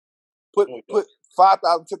 Put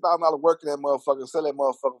 $5,000, $10,000 work in that motherfucker, sell that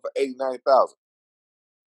motherfucker for $80,000, $90,000,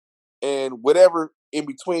 and whatever in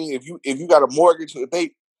between. If you got a mortgage,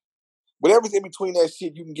 whatever's in between that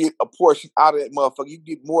shit, you can get a portion out of that motherfucker. You can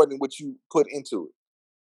get more than what you put into it.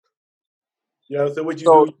 Yeah. So what you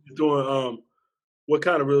do? You doing what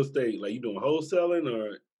kind of real estate? Like you doing wholesaling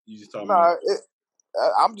or you just talking about?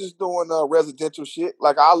 I'm just doing residential shit.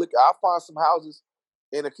 Like I'll find some houses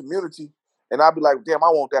in a community, and I'll be like, damn, I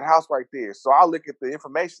want that house right there. So I'll look at the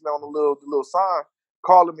information on the little sign,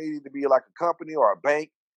 calling me to be like a company or a bank.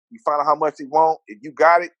 You find out how much they want. If you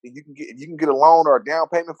got it, if you can get a loan or a down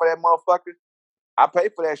payment for that motherfucker, I pay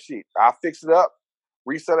for that shit. I fix it up,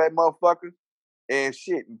 resell that motherfucker, and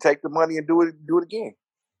shit, and take the money and do it again.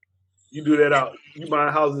 You do that out? You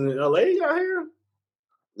buying houses in LA out here?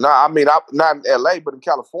 No, I mean not in LA, but in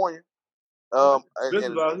California. This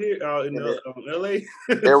is out here, out in LA,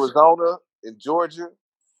 Arizona, in Georgia.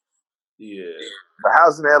 Yeah, the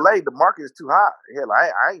house in LA, the market is too high. Hell,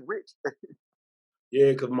 I ain't rich.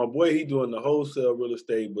 Yeah, because my boy, he doing the wholesale real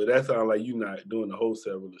estate, but that sounds like you not doing the whole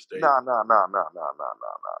real estate. No.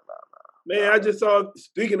 Man, I just saw,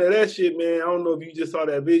 speaking of that shit, man, I don't know if you just saw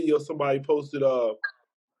that video somebody posted.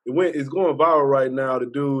 It's going viral right now. The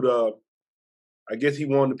dude, I guess he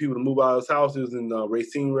wanted people to move out of his house. It was in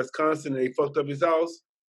Racine, Wisconsin, and they fucked up his house.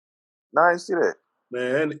 No, I didn't see that.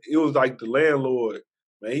 Man, it was like the landlord.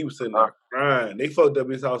 Man, he was sitting there crying. They fucked up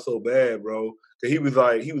his house so bad, bro. Cause he was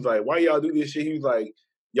like, why y'all do this shit? He was like,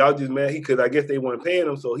 y'all just mad. Cause I guess they weren't paying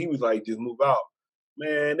him, so he was like, just move out.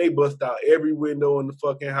 Man, they bust out every window in the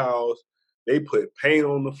fucking house. They put paint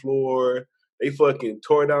on the floor. They fucking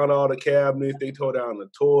tore down all the cabinets. They tore down the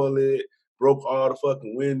toilet, broke all the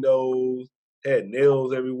fucking windows, had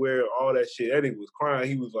nails everywhere, all that shit. That nigga was crying.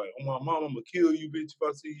 He was like, oh, my mom, I'm gonna kill you, bitch, if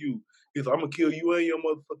I see you. He's like, I'm gonna kill you and your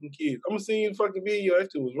motherfucking kids. I'm gonna see you in the fucking video.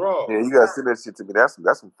 That shit was raw. Yeah, you gotta send that shit to me. That's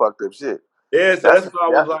some fucked up shit. Yeah, so that's why I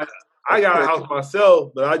was like, I got a house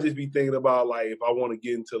myself, but I just be thinking about like if I want to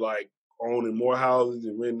get into like owning more houses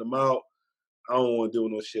and renting them out, I don't want to do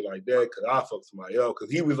no shit like that because I fuck somebody else.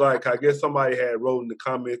 Because he was like, I guess somebody had wrote in the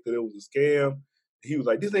comments that it was a scam. He was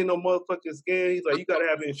like, this ain't no motherfucking scam. He's like, you gotta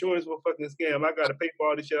have insurance for a fucking scam. I gotta pay for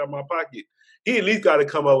all this shit out of my pocket. He at least gotta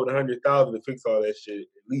come up with $100,000 to fix all that shit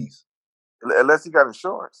at least. Unless he got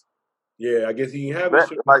insurance. Yeah, I guess he didn't have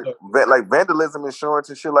insurance. Like vandalism insurance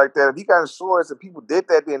and shit like that. If he got insurance and people did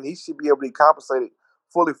that, then he should be able to be compensated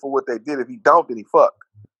fully for what they did. If he don't, then he fucked.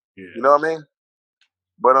 Yeah. You know what I mean?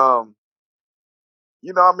 But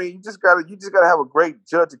you know what I mean? You just gotta have a great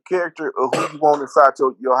judge of character of who you want inside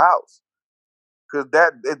your house. Cause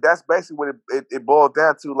that's basically what it boils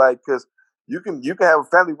down to. Like, cause you can have a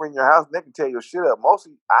family bring your house and they can tear your shit up.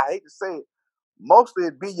 Mostly, I hate to say it, mostly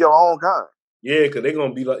it be your own kind. Yeah, because they're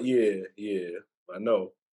going to be like, yeah, I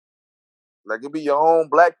know. Like, it be your own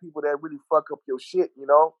black people that really fuck up your shit, you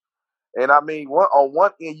know? And I mean, on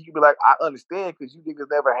one end, you can be like, I understand because you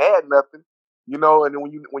niggas never had nothing, you know? And then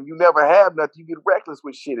when you never have nothing, you get reckless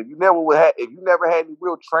with shit. If you never had any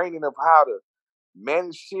real training of how to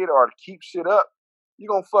manage shit or to keep shit up, you're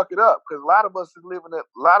going to fuck it up. Because a lot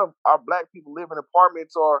of our black people live in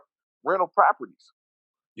apartments or rental properties.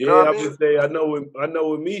 You know what I mean? Would say I know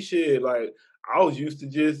with me shit, like I used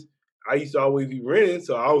to always be renting,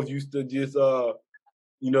 so I was used to just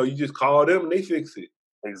you just call them and they fix it.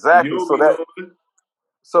 Exactly.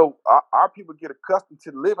 So our people get accustomed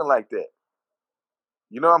to living like that.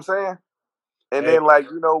 You know what I'm saying? And then like,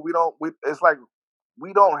 you know, it's like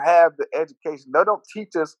we don't have the education. They don't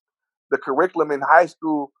teach us the curriculum in high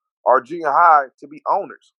school or junior high to be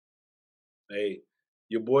owners. Hey,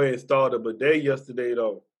 your boy installed a bidet yesterday,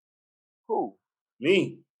 though. Who?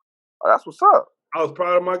 Me. Oh, that's what's up. I was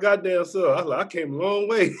proud of my goddamn self. I was like, I came a long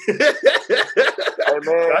way. Hey,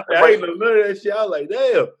 man. I ain't know none of that shit. I was like,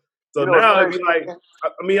 damn. So now it'd be like,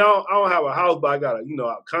 I mean, I don't have a house, but I got a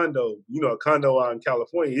condo. You know, a condo out in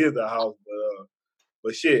California is a house,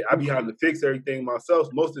 but shit, I be having to fix everything myself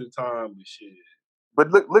most of the time. But shit. But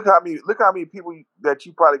look how many people that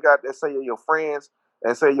you probably got that say are your friends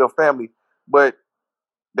and save your family. But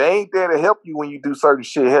they ain't there to help you when you do certain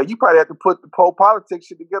shit. Hell, you probably have to put the whole politics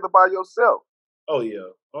shit together by yourself. Oh yeah,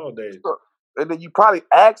 all day. So, and then you probably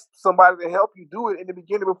asked somebody to help you do it in the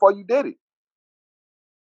beginning before you did it.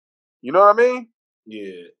 You know what I mean?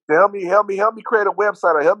 Yeah. Help me create a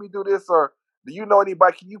website, or help me do this, or do you know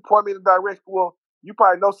anybody? Can you point me in the direction? Well, you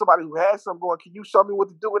probably know somebody who has something going. Can you show me what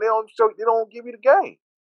to do? And they don't give you the game.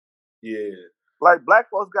 Yeah. Like black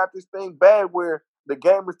folks got this thing bad where the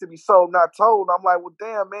game is to be sold, not told. I'm like, well,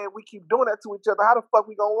 damn, man, we keep doing that to each other. How the fuck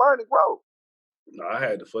we gonna learn and grow? No, I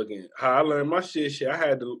had to how I learned my shit. I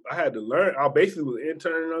had to learn. I basically was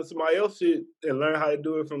interning on somebody else's shit and learn how to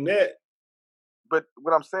do it from that. But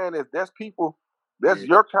what I'm saying is, there's people,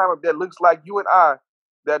 your kind of that looks like you and I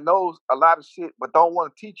that knows a lot of shit but don't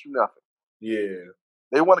want to teach you nothing. Yeah.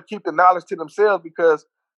 They want to keep the knowledge to themselves because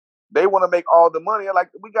they want to make all the money. Like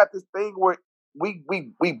we got this thing where we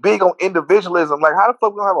big on individualism. Like how the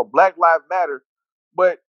fuck we gonna have a Black Lives Matter,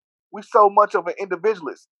 but we so much of an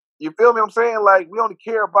individualist. You feel me? I'm saying, like, we only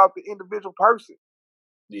care about the individual person.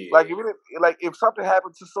 Yeah. Like if something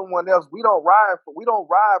happened to someone else, we don't ride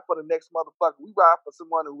for the next motherfucker. We ride for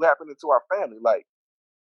someone who happened into our family. Like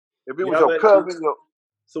if it was your cousin.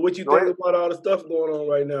 So what you think about all the stuff going on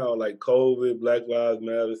right now, like COVID, Black Lives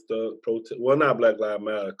Matter stuff, protest? Well, not Black Lives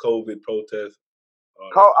Matter, COVID protests.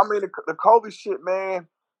 I mean the COVID shit, man.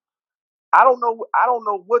 I don't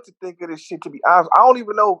know what to think of this shit, to be honest. I don't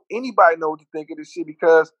even know if anybody knows what to think of this shit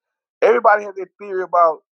because everybody has their theory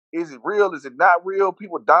about, is it real? Is it not real?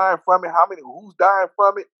 People dying from it. Who's dying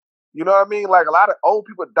from it? You know what I mean? Like a lot of old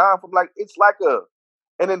people dying from, like, it's like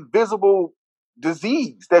an invisible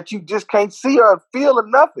disease that you just can't see or feel or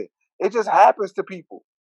nothing. It just happens to people.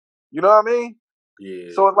 You know what I mean? Yeah.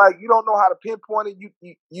 So it's like you don't know how to pinpoint it.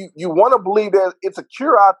 You want to believe that it's a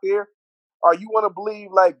cure out there, or you want to believe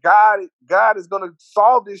like God is gonna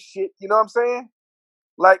solve this shit. You know what I'm saying?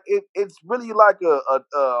 Like it's really like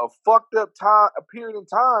a fucked up time, a period in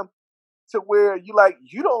time, to where you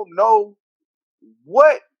don't know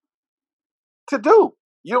what to do.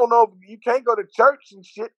 You don't know, you can't go to church and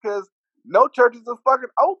shit because no churches are fucking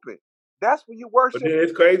open. That's where you worship. But then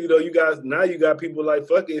it's crazy though. You got people like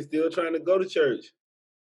fuck it, still trying to go to church.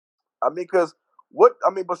 I mean,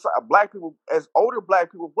 besides black people, as older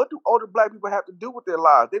black people, what do older black people have to do with their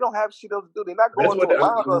lives? They don't have shit else to do. They're not going to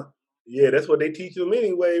allow. Yeah, that's what they teach them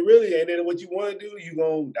anyway, really. And then what you want to do, you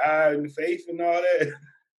gonna die in the faith and all that.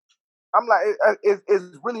 I'm like,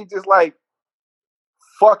 it's really just like,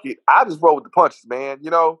 fuck it. I just roll with the punches, man.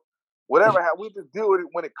 You know, whatever. We just deal with it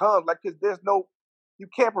when it comes. Like, cause you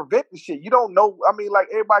can't prevent the shit. You don't know. I mean, like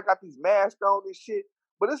everybody got these masks on and shit,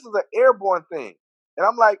 but this is an airborne thing. And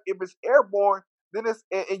I'm like, if it's airborne, then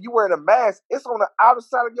and you wearing a mask, it's on the outer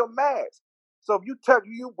side of your mask. So if you touch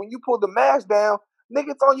when you pull the mask down,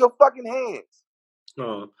 nigga, it's on your fucking hands.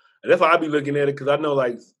 And that's why I be looking at it, because I know,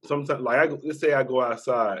 like, sometimes, like, let's say I go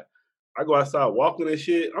outside walking and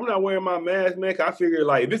shit. I'm not wearing my mask, man. Cause I figure,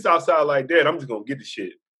 like, if it's outside like that, I'm just gonna get the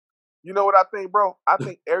shit. You know what I think, bro? I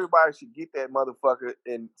think everybody should get that motherfucker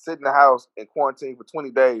and sit in the house and quarantine for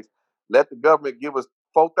 20 days. Let the government give us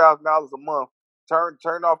 $4,000 a month.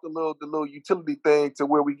 Turn off the little utility thing to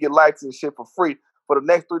where we get lights and shit for free for the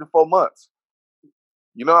next 3 to 4 months.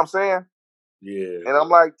 You know what I'm saying? Yeah. And I'm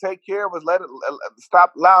like, take care of us.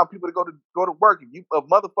 Stop allowing people to go to work. If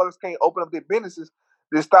motherfuckers can't open up their businesses,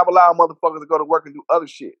 then stop allowing motherfuckers to go to work and do other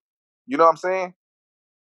shit. You know what I'm saying?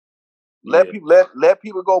 Yeah. Let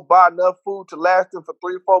people go buy enough food to last them for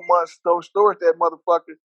 3 or 4 months. Storage that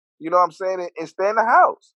motherfucker. You know what I'm saying? And stay in the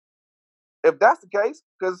house. If that's the case,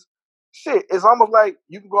 because shit, it's almost like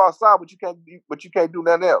you can go outside, but you can't do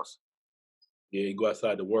nothing else. Yeah, you go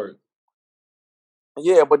outside to work.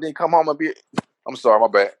 Yeah, but then come home and I'm sorry, my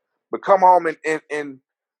bad. But come home and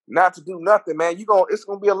not to do nothing, man. It's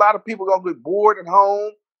gonna be a lot of people gonna get bored at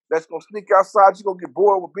home. That's gonna sneak outside. You're gonna get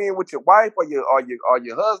bored with being with your wife or your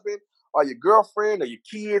husband or your girlfriend or your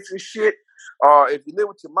kids and shit. If you live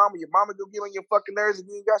with your mama gonna get on your fucking nerves if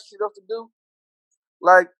you ain't got shit else to do.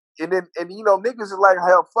 Like, and niggas is like,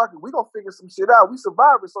 hell, fuck it, we gonna figure some shit out. We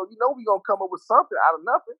survivors, so we gonna come up with something out of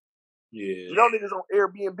nothing. Yeah. Niggas on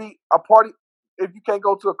Airbnb a party if you can't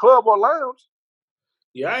go to a club or lounge.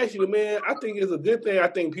 Yeah, actually, man, I think it's a good thing. I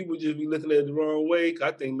think people just be looking at it the wrong way.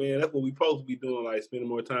 I think, man, that's what we supposed to be doing, like spending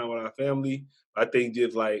more time with our family. I think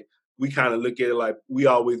just like we kind of look at it like we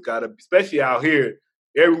always gotta, especially out here,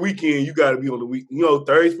 every weekend you gotta be on the week.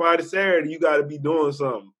 Thursday, Friday, Saturday, you gotta be doing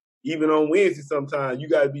something. Even on Wednesday, sometimes you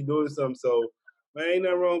gotta be doing something. So, man, ain't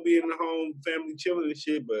nothing wrong being in the home, family chilling and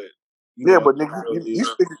shit. But but nigga,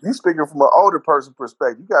 you speaking from an older person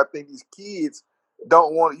perspective. You gotta think these kids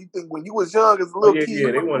don't want. You think when you was young as a little kid,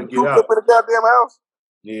 they you want to cooped get up out. in the goddamn house.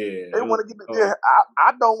 Yeah, They want to get.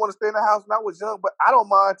 I don't want to stay in the house when I was young, but I don't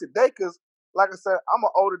mind today because, like I said, I'm an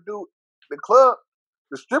older dude.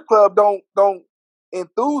 The strip club don't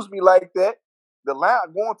enthuse me like that.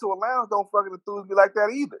 Going to a lounge don't fucking enthuse me like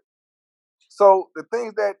that either. So the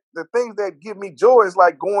things that give me joy is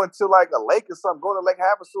like going to like a lake or something, going to Lake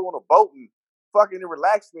Havasu on a boat and fucking and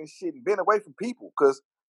relaxing and shit and being away from people. Cause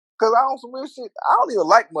I on some real shit. I don't even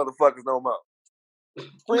like motherfuckers no more.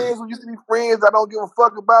 Friends who used to be friends, I don't give a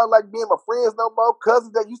fuck about like being my friends no more.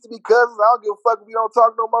 Cousins that used to be cousins, I don't give a fuck if we don't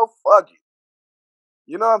talk no more. Fuck it.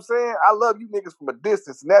 You know what I'm saying? I love you niggas from a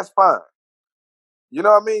distance, and that's fine. You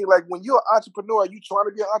know what I mean? Like when you're an entrepreneur, you trying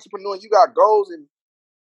to be an entrepreneur, you got goals, and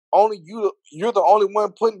you're the only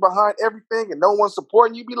one putting behind everything, and no one's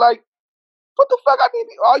supporting you. Be like, what the fuck? I need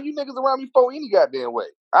all you niggas around me for any goddamn way.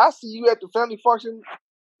 I see you at the family function.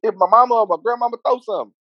 If my mama or my grandmama throw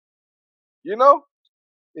something, you know,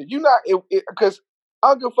 if you not, because I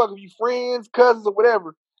don't give a fuck if you friends, cousins, or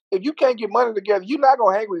whatever. If you can't get money together, you're not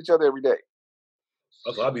gonna hang with each other every day.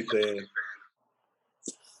 That's what I be saying.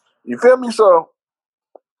 You feel me? So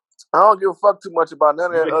I don't give a fuck too much about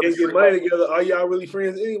none of that You other can't shit. get money together. Are y'all really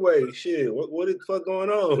friends anyway? Shit, what the fuck going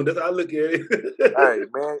on? That's how I look at it. Hey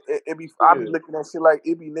man, I be looking at shit like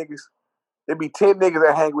it be niggas. It be 10 niggas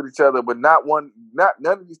that hang with each other, but none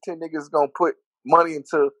of these 10 niggas is gonna put money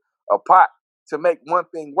into a pot to make one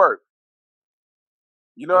thing work.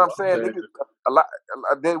 You know what I'm saying? Niggas, a lot.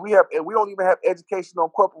 Then we don't even have education on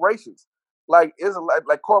corporations. Like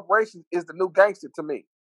like corporations is the new gangster to me.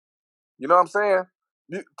 You know what I'm saying?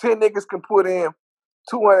 10 niggas can put in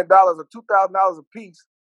 $200 or $2,000 a piece.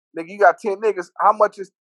 Nigga, you got 10 niggas. How much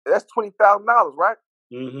is that's $20,000, right?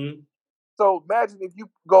 Mm-hmm. So imagine if you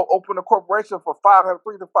go open a corporation for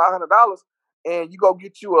 $300 to $500, and you go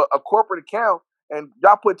get you a corporate account, and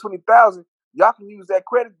y'all put $20,000. Y'all can use that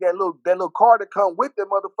credit, that little card that come with that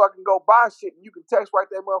motherfucker, and go buy shit, and you can tax write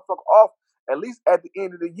that motherfucker off. At least at the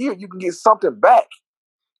end of the year, you can get something back.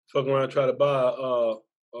 Fuck around, try to buy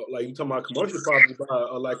like you talking about commercial property, buy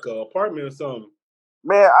like an apartment or something.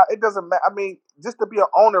 Man, it doesn't matter. I mean, just to be an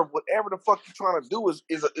owner of whatever the fuck you're trying to do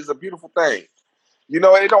is a beautiful thing. You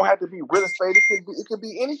know, it don't have to be real estate. It could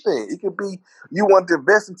be anything. It could be you want to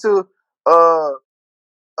invest into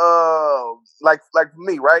like for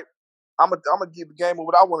me, right? I'm gonna give the game of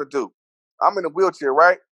what I want to do. I'm in a wheelchair,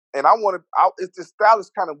 right? And it's this stylish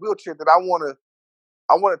kind of wheelchair that I want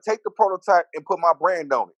to take the prototype and put my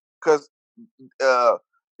brand on it. Cause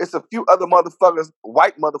it's a few other motherfuckers,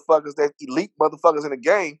 white motherfuckers, that elite motherfuckers in the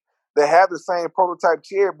game that have the same prototype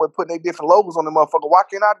chair but putting their different logos on the motherfucker. Why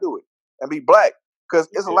can't I do it and be black? Because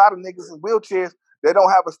there's a lot of niggas in wheelchairs that don't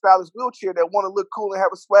have a stylish wheelchair that want to look cool and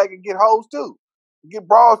have a swag and get hoes too. Get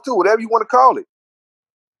bras too, whatever you want to call it.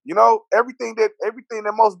 You know, everything that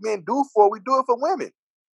most men do we do it for women.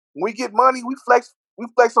 When we get money, we flex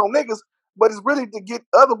on niggas, but it's really to get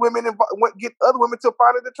other women to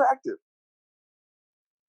find it attractive.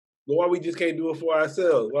 But why we just can't do it for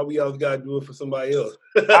ourselves? Why we always gotta do it for somebody else?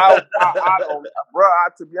 I don't, bro.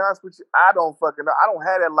 To be honest with you, I don't fucking know. I don't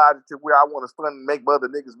have that logic to where I want to stun and make other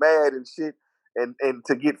niggas mad and shit, and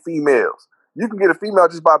to get females. You can get a female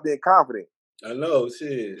just by being confident. I know,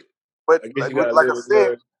 shit. But like I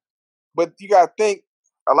said, but you gotta think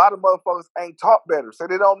a lot of motherfuckers ain't taught better, so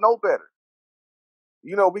they don't know better.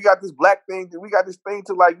 You know, we got this black thing. We got this thing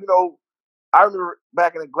to like, you know. I remember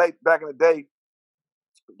back in the day,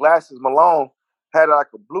 Glasses Malone had like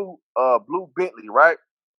a blue Bentley, right?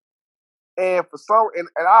 And for some, and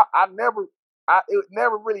it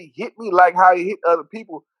never really hit me like how it hit other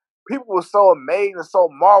people. People were so amazed and so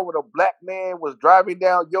marveled a black man was driving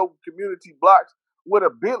down your community blocks with a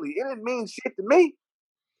Bentley. It didn't mean shit to me,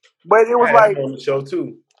 but it was like on the show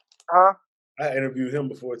too. Huh? I interviewed him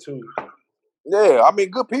before too. Yeah, I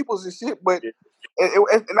mean, good people's and shit, but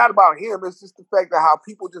it's not about him. It's just the fact that how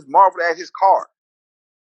people just marveled at his car.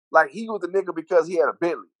 Like he was a nigga because he had a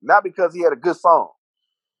Bentley, not because he had a good song.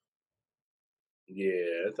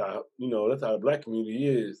 Yeah, that's how the black community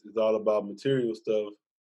is. It's all about material stuff.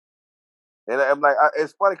 And I'm like,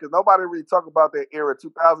 it's funny because nobody really talk about that era,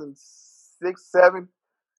 2006, 7,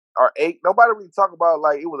 or 8. Nobody really talk about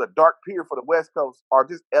like it was a dark period for the West Coast or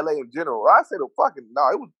just LA in general. I say it was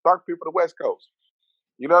a dark period for the West Coast.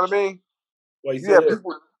 You know what I mean? Well, you had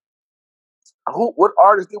people. What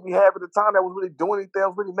artists did we have at the time that was really doing anything, that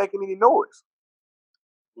was really making any noise?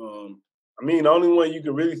 I mean, the only one you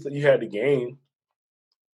could really say, you had The Game.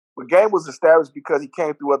 The Game was established because he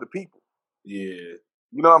came through other people. Yeah.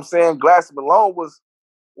 You know what I'm saying? Glasses Malone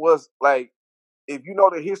was like, if you know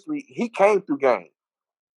the history, he came through Game.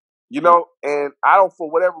 You know, and I don't, for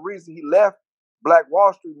whatever reason, he left Black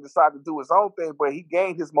Wall Street and decided to do his own thing, but he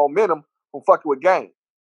gained his momentum from fucking with Game.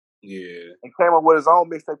 Yeah. And came up with his own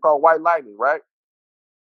mixtape called White Lightning, right?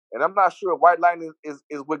 And I'm not sure if White Lightning is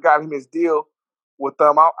what got him his deal with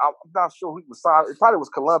them. I'm not sure who he was signed. It probably was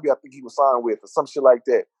Columbia, I think he was signed with, or some shit like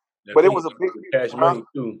that. But it was a big Cash Money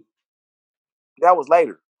too. That was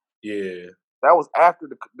later. Yeah. That was after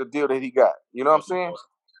the deal that he got. You know what I'm saying?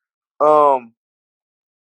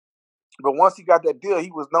 But once he got that deal,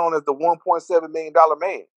 he was known as the $1.7 million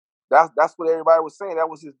man. That's what everybody was saying. That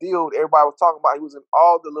was his deal. Everybody was talking about. He was in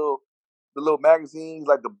all the little magazines,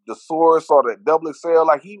 like the Source or the Double XL.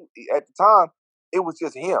 Like he at the time, it was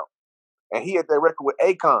just him, and he had that record with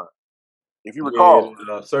Akon, if you recall.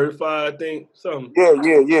 Yeah, Certified, I think something. Yeah.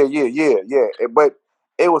 But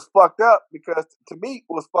it was fucked up because to me,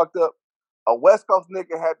 it was fucked up. A West Coast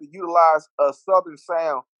nigga had to utilize a Southern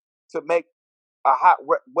sound to make a hot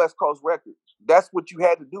West Coast record. That's what you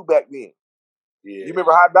had to do back then. Yeah. You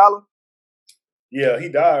remember Hot Dollar? Yeah, he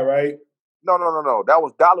died, right? No. That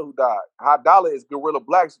was Dollar who died. Hot Dollar is Gorilla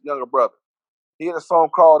Black's younger brother. He had a song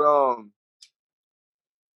called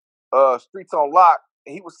Streets on Lock.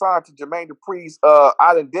 And he was signed to Jermaine Dupri's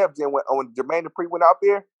Island Def Jam when Jermaine Dupri went out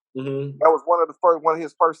there. Mm-hmm. That was one of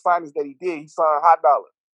his first signings that he did. He signed Hot Dollar.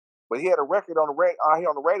 But he had a record on the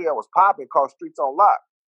radio that was popping called Streets on Lock.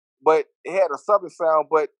 But it had a Southern sound.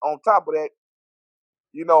 But on top of that,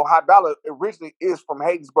 you know, Hot Dollar originally is from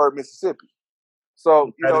Hattiesburg, Mississippi.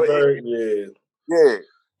 So, you know, yeah.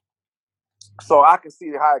 So I can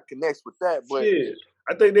see how it connects with that. But shit,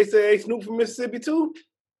 I think they say Snoop from Mississippi too.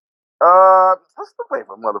 Snoop ain't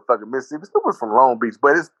from motherfucking Mississippi. Snoop is from Long Beach,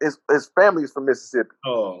 but his family is from Mississippi.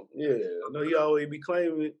 Oh yeah, I know he always be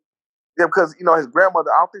claiming it. Yeah, because you know his grandmother.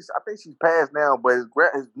 I think she's passed now, but his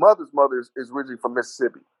mother's mother is originally from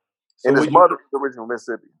Mississippi, so and his mother is originally from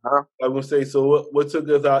Mississippi. Huh? I was gonna say. So what took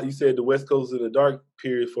us out? You said the West Coast is in a dark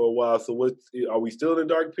period for a while. So are we still in a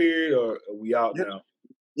dark period, or are we out now?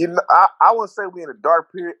 You know, I wouldn't say we're in a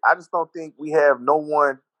dark period. I just don't think we have no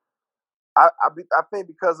one. I think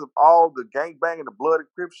because of all the gangbang and the blood and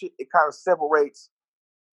crip shit, it kind of separates.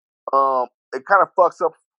 It kind of fucks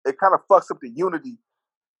up the unity.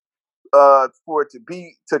 For it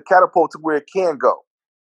to catapult to where it can go,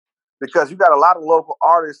 because you got a lot of local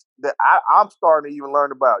artists that I'm starting to even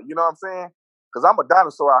learn about. You know what I'm saying? Because I'm a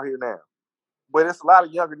dinosaur out here now, but it's a lot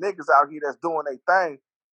of younger niggas out here that's doing their thing,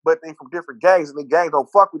 but they from different gangs and the gangs don't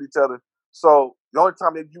fuck with each other. So the only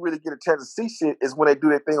time that you really get a chance to see shit is when they do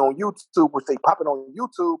their thing on YouTube, which they popping on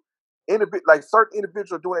YouTube. Like certain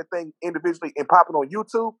individuals doing their thing individually and popping on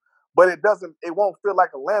YouTube, but it won't feel like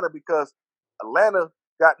Atlanta because Atlanta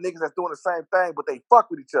got niggas that's doing the same thing, but they fuck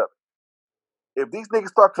with each other. If these niggas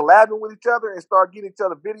start collabing with each other and start getting each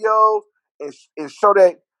other videos and show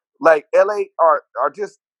that like LA are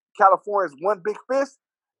just California's one big fist,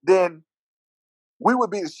 then we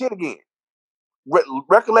would be the shit again.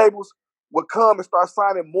 Record labels would come and start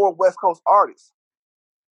signing more West Coast artists.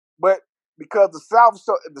 But because the South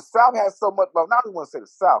has so much, well, not even want to say the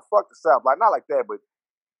South, fuck the South, like not like that, but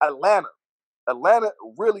Atlanta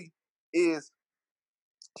really is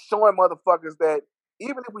showing motherfuckers that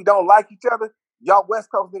even if we don't like each other, y'all West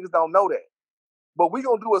Coast niggas don't know that. But we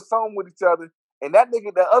gonna do a song with each other, and that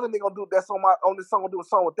other nigga gonna do that's on this song gonna do a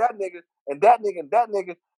song with that nigga, and that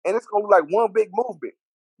nigga, and it's gonna be like one big movement.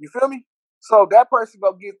 You feel me? So that person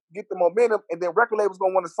gonna get the momentum, and then record labels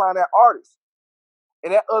gonna want to sign that artist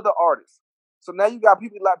and that other artist. So now you got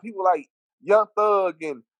people like Young Thug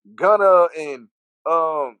and Gunna and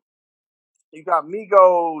you got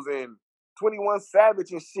Migos and 21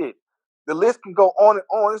 Savage and shit. The list can go on and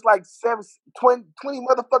on. It's like 20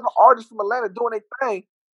 motherfucking artists from Atlanta doing their thing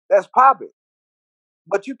that's popping.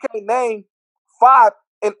 But you can't name 5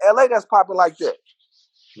 in LA that's popping like that.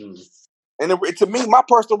 Mm. And to me, my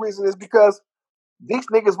personal reason is because these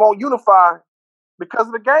niggas won't unify because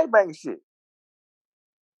of the gangbang shit.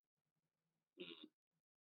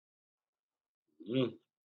 Mm.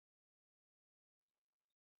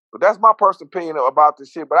 But that's my personal opinion about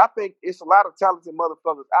this shit. But I think it's a lot of talented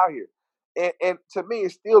motherfuckers out here. And to me,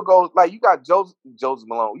 it still goes like you got Joseph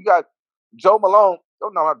Malone. You got Joe Malone. Oh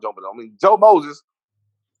no, not Joe Malone. I mean Joe Moses.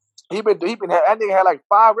 That nigga had like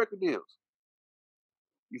 5 record deals.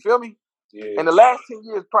 You feel me? Yeah. In the last 10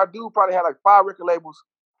 years, dude probably had like 5 record labels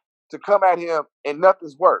to come at him, and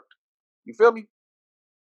nothing's worked. You feel me?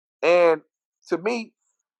 And to me,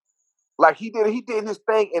 like he did his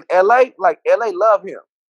thing in LA. Like LA love him,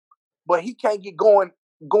 but he can't get going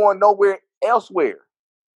nowhere elsewhere.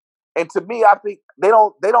 And to me, I think they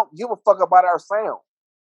don't give a fuck about our sound.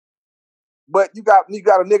 But you got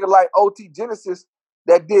a nigga like OT Genesis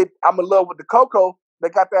that did I'm in Love with the Coco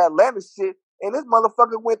that got that Atlanta shit, and this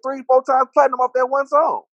motherfucker went 3-4 times platinum off that one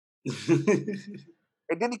song.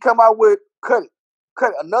 And then he come out with Cut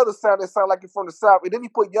It, another sound that sound like it's from the South, and then he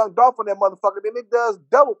put Young Dolph on that motherfucker, then it does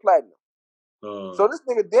double platinum. So this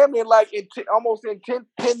nigga damn near like almost in 10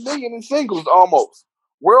 million in singles almost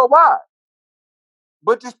worldwide.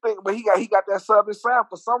 But he got that Southern sound.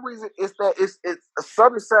 For some reason, it's a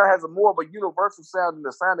Southern sound has a more of a universal sound than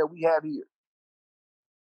the sound that we have here.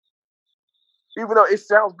 Even though it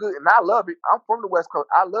sounds good and I love it, I'm from the West Coast.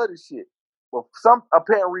 I love this shit. But for some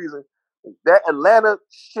apparent reason, that Atlanta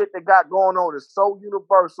shit that got going on is so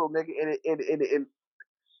universal, nigga, and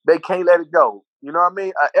they can't let it go. You know what I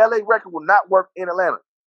mean? A LA record will not work in Atlanta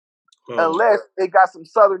unless it got some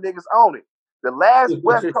Southern niggas on it. The last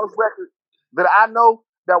West Coast record that I know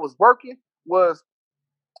that was working was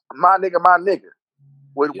My Nigga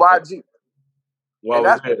with YG. And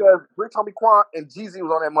that's because Rich Homie Quan and Jeezy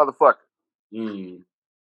was on that motherfucker.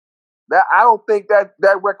 That I don't think that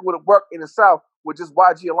record would have worked in the South with just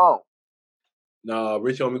YG alone. Nah,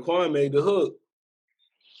 Rich Homie Quan made the hook.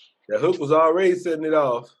 That hook was already setting it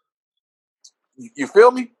off. You feel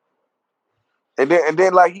me? And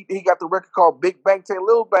then like he got the record called Big Bang Take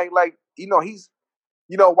Lil Bang. Like,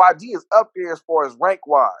 YG is up there as far as rank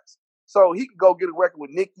wise. So he could go get a record with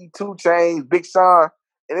Nicki, 2 Chainz, Big Sean,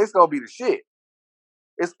 and it's gonna be the shit.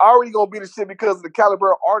 It's already gonna be the shit because of the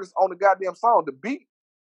caliber of artists on the goddamn song. The beat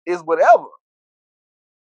is whatever.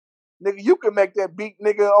 Nigga, you can make that beat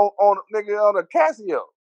nigga on a Casio.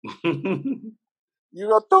 Doom,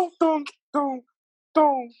 doom, doom,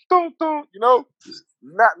 doom, doom, doom.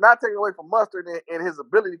 Not taking away from Mustard and his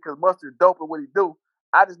ability, because Mustard's dope at what he do.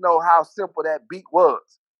 I just know how simple that beat was.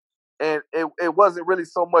 And it wasn't really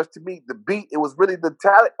so much to me the beat, it was really the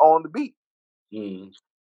talent on the beat.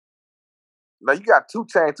 Now you got 2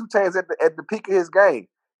 Chainz. 2 Chainz at the peak of his game.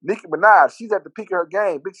 Nicki Minaj, she's at the peak of her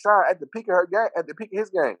game. Big Sean at the peak of her game, at the peak of his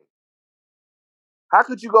game. How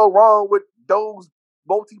could you go wrong with those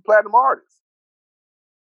multi-platinum artists?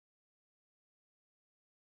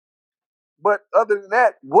 But other than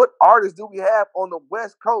that, what artists do we have on the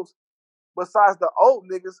West Coast besides the old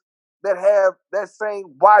niggas that have that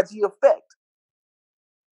same YG effect?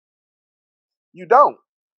 You don't.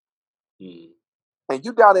 And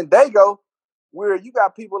you down in Dago, where you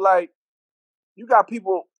got people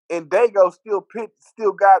in Dago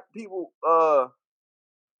still got people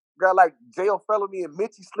got like Jail Felony and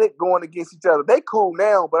Mitchie Slick going against each other. They cool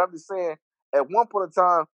now, but I'm just saying at one point in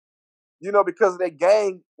time, because of their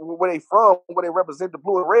gang, where they from, where they represent the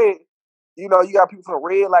blue and red, you got people from the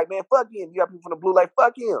red like, man, fuck him. You got people from the blue like,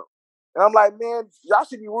 fuck him. And I'm like, man, y'all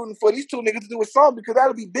should be rooting for these 2 niggas to do a song, because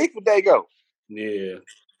that'll be big for Dago. Yeah.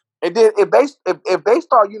 And then if they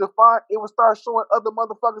start unifying, it will start showing other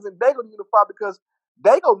motherfuckers in Dago to unify, because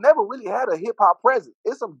Dago never really had a hip hop presence.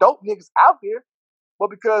 It's some dope niggas out there,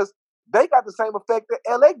 but because they got the same effect that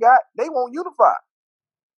LA got, they won't unify.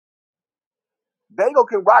 Dago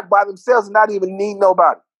can rock by themselves and not even need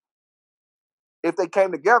nobody if they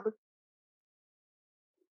came together.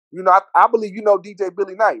 I believe DJ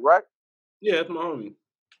Billy Knight, right? Yeah, that's my homie.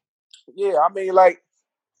 Yeah, I mean, like,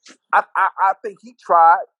 I think he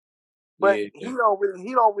tried, but he don't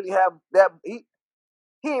really have that. He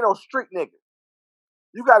ain't no street nigga.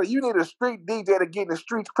 You need a street DJ to get in the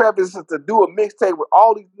streets crevices to do a mixtape with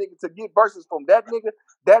all these niggas to get verses from that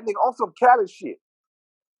nigga on some Cali shit.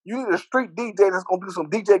 You need a street DJ that's gonna do some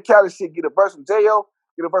DJ Khaled shit, get a verse from J.O.,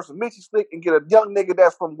 get a verse from Mitchie Slick, and get a young nigga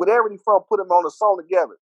that's from whatever he from, put him on a song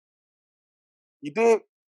together. You dig?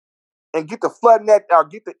 And get the flooding that, or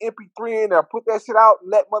get the MP3 in there, put that shit out, and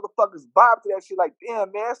let motherfuckers vibe to that shit like,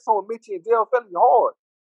 damn, man, that song Mitchie and J.O. Felony hard.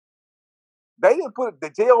 They didn't put it, the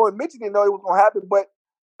J.O. and Mitchie didn't know it was gonna happen, but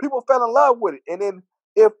people fell in love with it. And then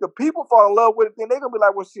if the people fall in love with it, then they're gonna be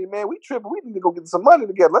like, well, shit, man, we tripping. We need to go get some money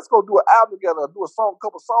together. Let's go do an album together, or do a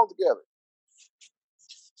couple songs together.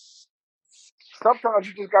 Sometimes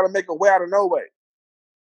you just gotta make a way out of no way.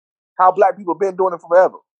 How black people been doing it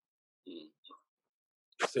forever.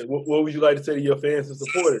 So what would you like to say to your fans and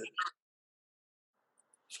supporters?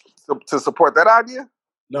 To support that idea?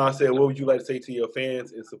 No, I said, what would you like to say to your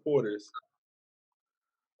fans and supporters?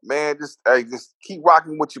 Man, just keep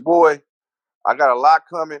rocking with your boy. I got a lot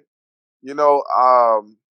coming. I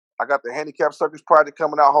got the Handicap Circus Project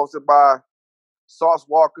coming out, hosted by Sauce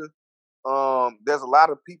Walker. There's a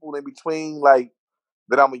lot of people in between, like,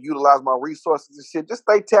 that I'm gonna utilize my resources and shit. Just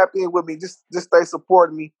stay tapped in with me. Just stay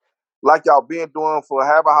supporting me, like y'all been doing for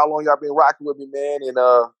how long y'all been rocking with me, man. And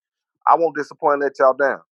I won't disappoint and let y'all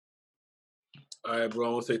down. All right, bro.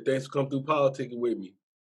 I want to say thanks for coming through politicking with me.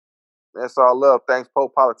 That's all love. Thanks,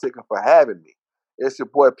 Poe Politicking, for having me. It's your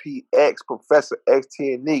boy PX, Professor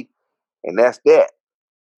XTNE, and that's that.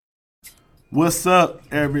 What's up,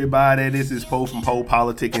 everybody? This is Poe from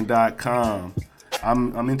PoePoliticking.com.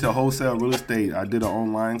 I'm into wholesale real estate. I did an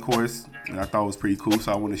online course, and I thought it was pretty cool,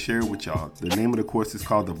 so I want to share it with y'all. The name of the course is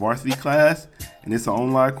called the Varsity Class, and it's an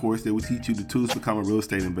online course that will teach you the tools to become a real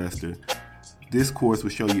estate investor. This course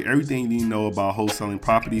will show you everything you need to know about wholesaling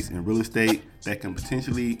properties and real estate that can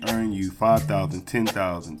potentially earn you $5,000,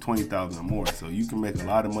 $10,000, $20,000 or more. So you can make a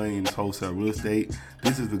lot of money in this wholesale real estate.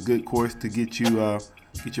 This is a good course to get you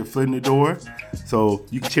get your foot in the door. So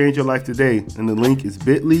you can change your life today. And the link is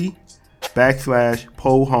bit.ly/Poe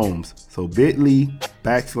Homes. So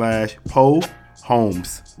bit.ly/Poe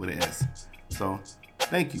Homes with an S. So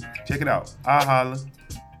thank you. Check it out. I'll holla.